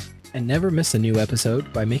Podcast. And never miss a new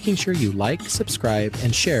episode by making sure you like, subscribe,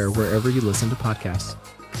 and share wherever you listen to podcasts.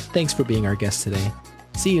 Thanks for being our guest today.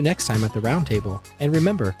 See you next time at the roundtable. And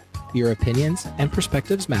remember, your opinions and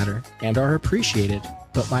perspectives matter and are appreciated,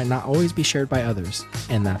 but might not always be shared by others,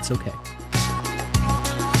 and that's okay.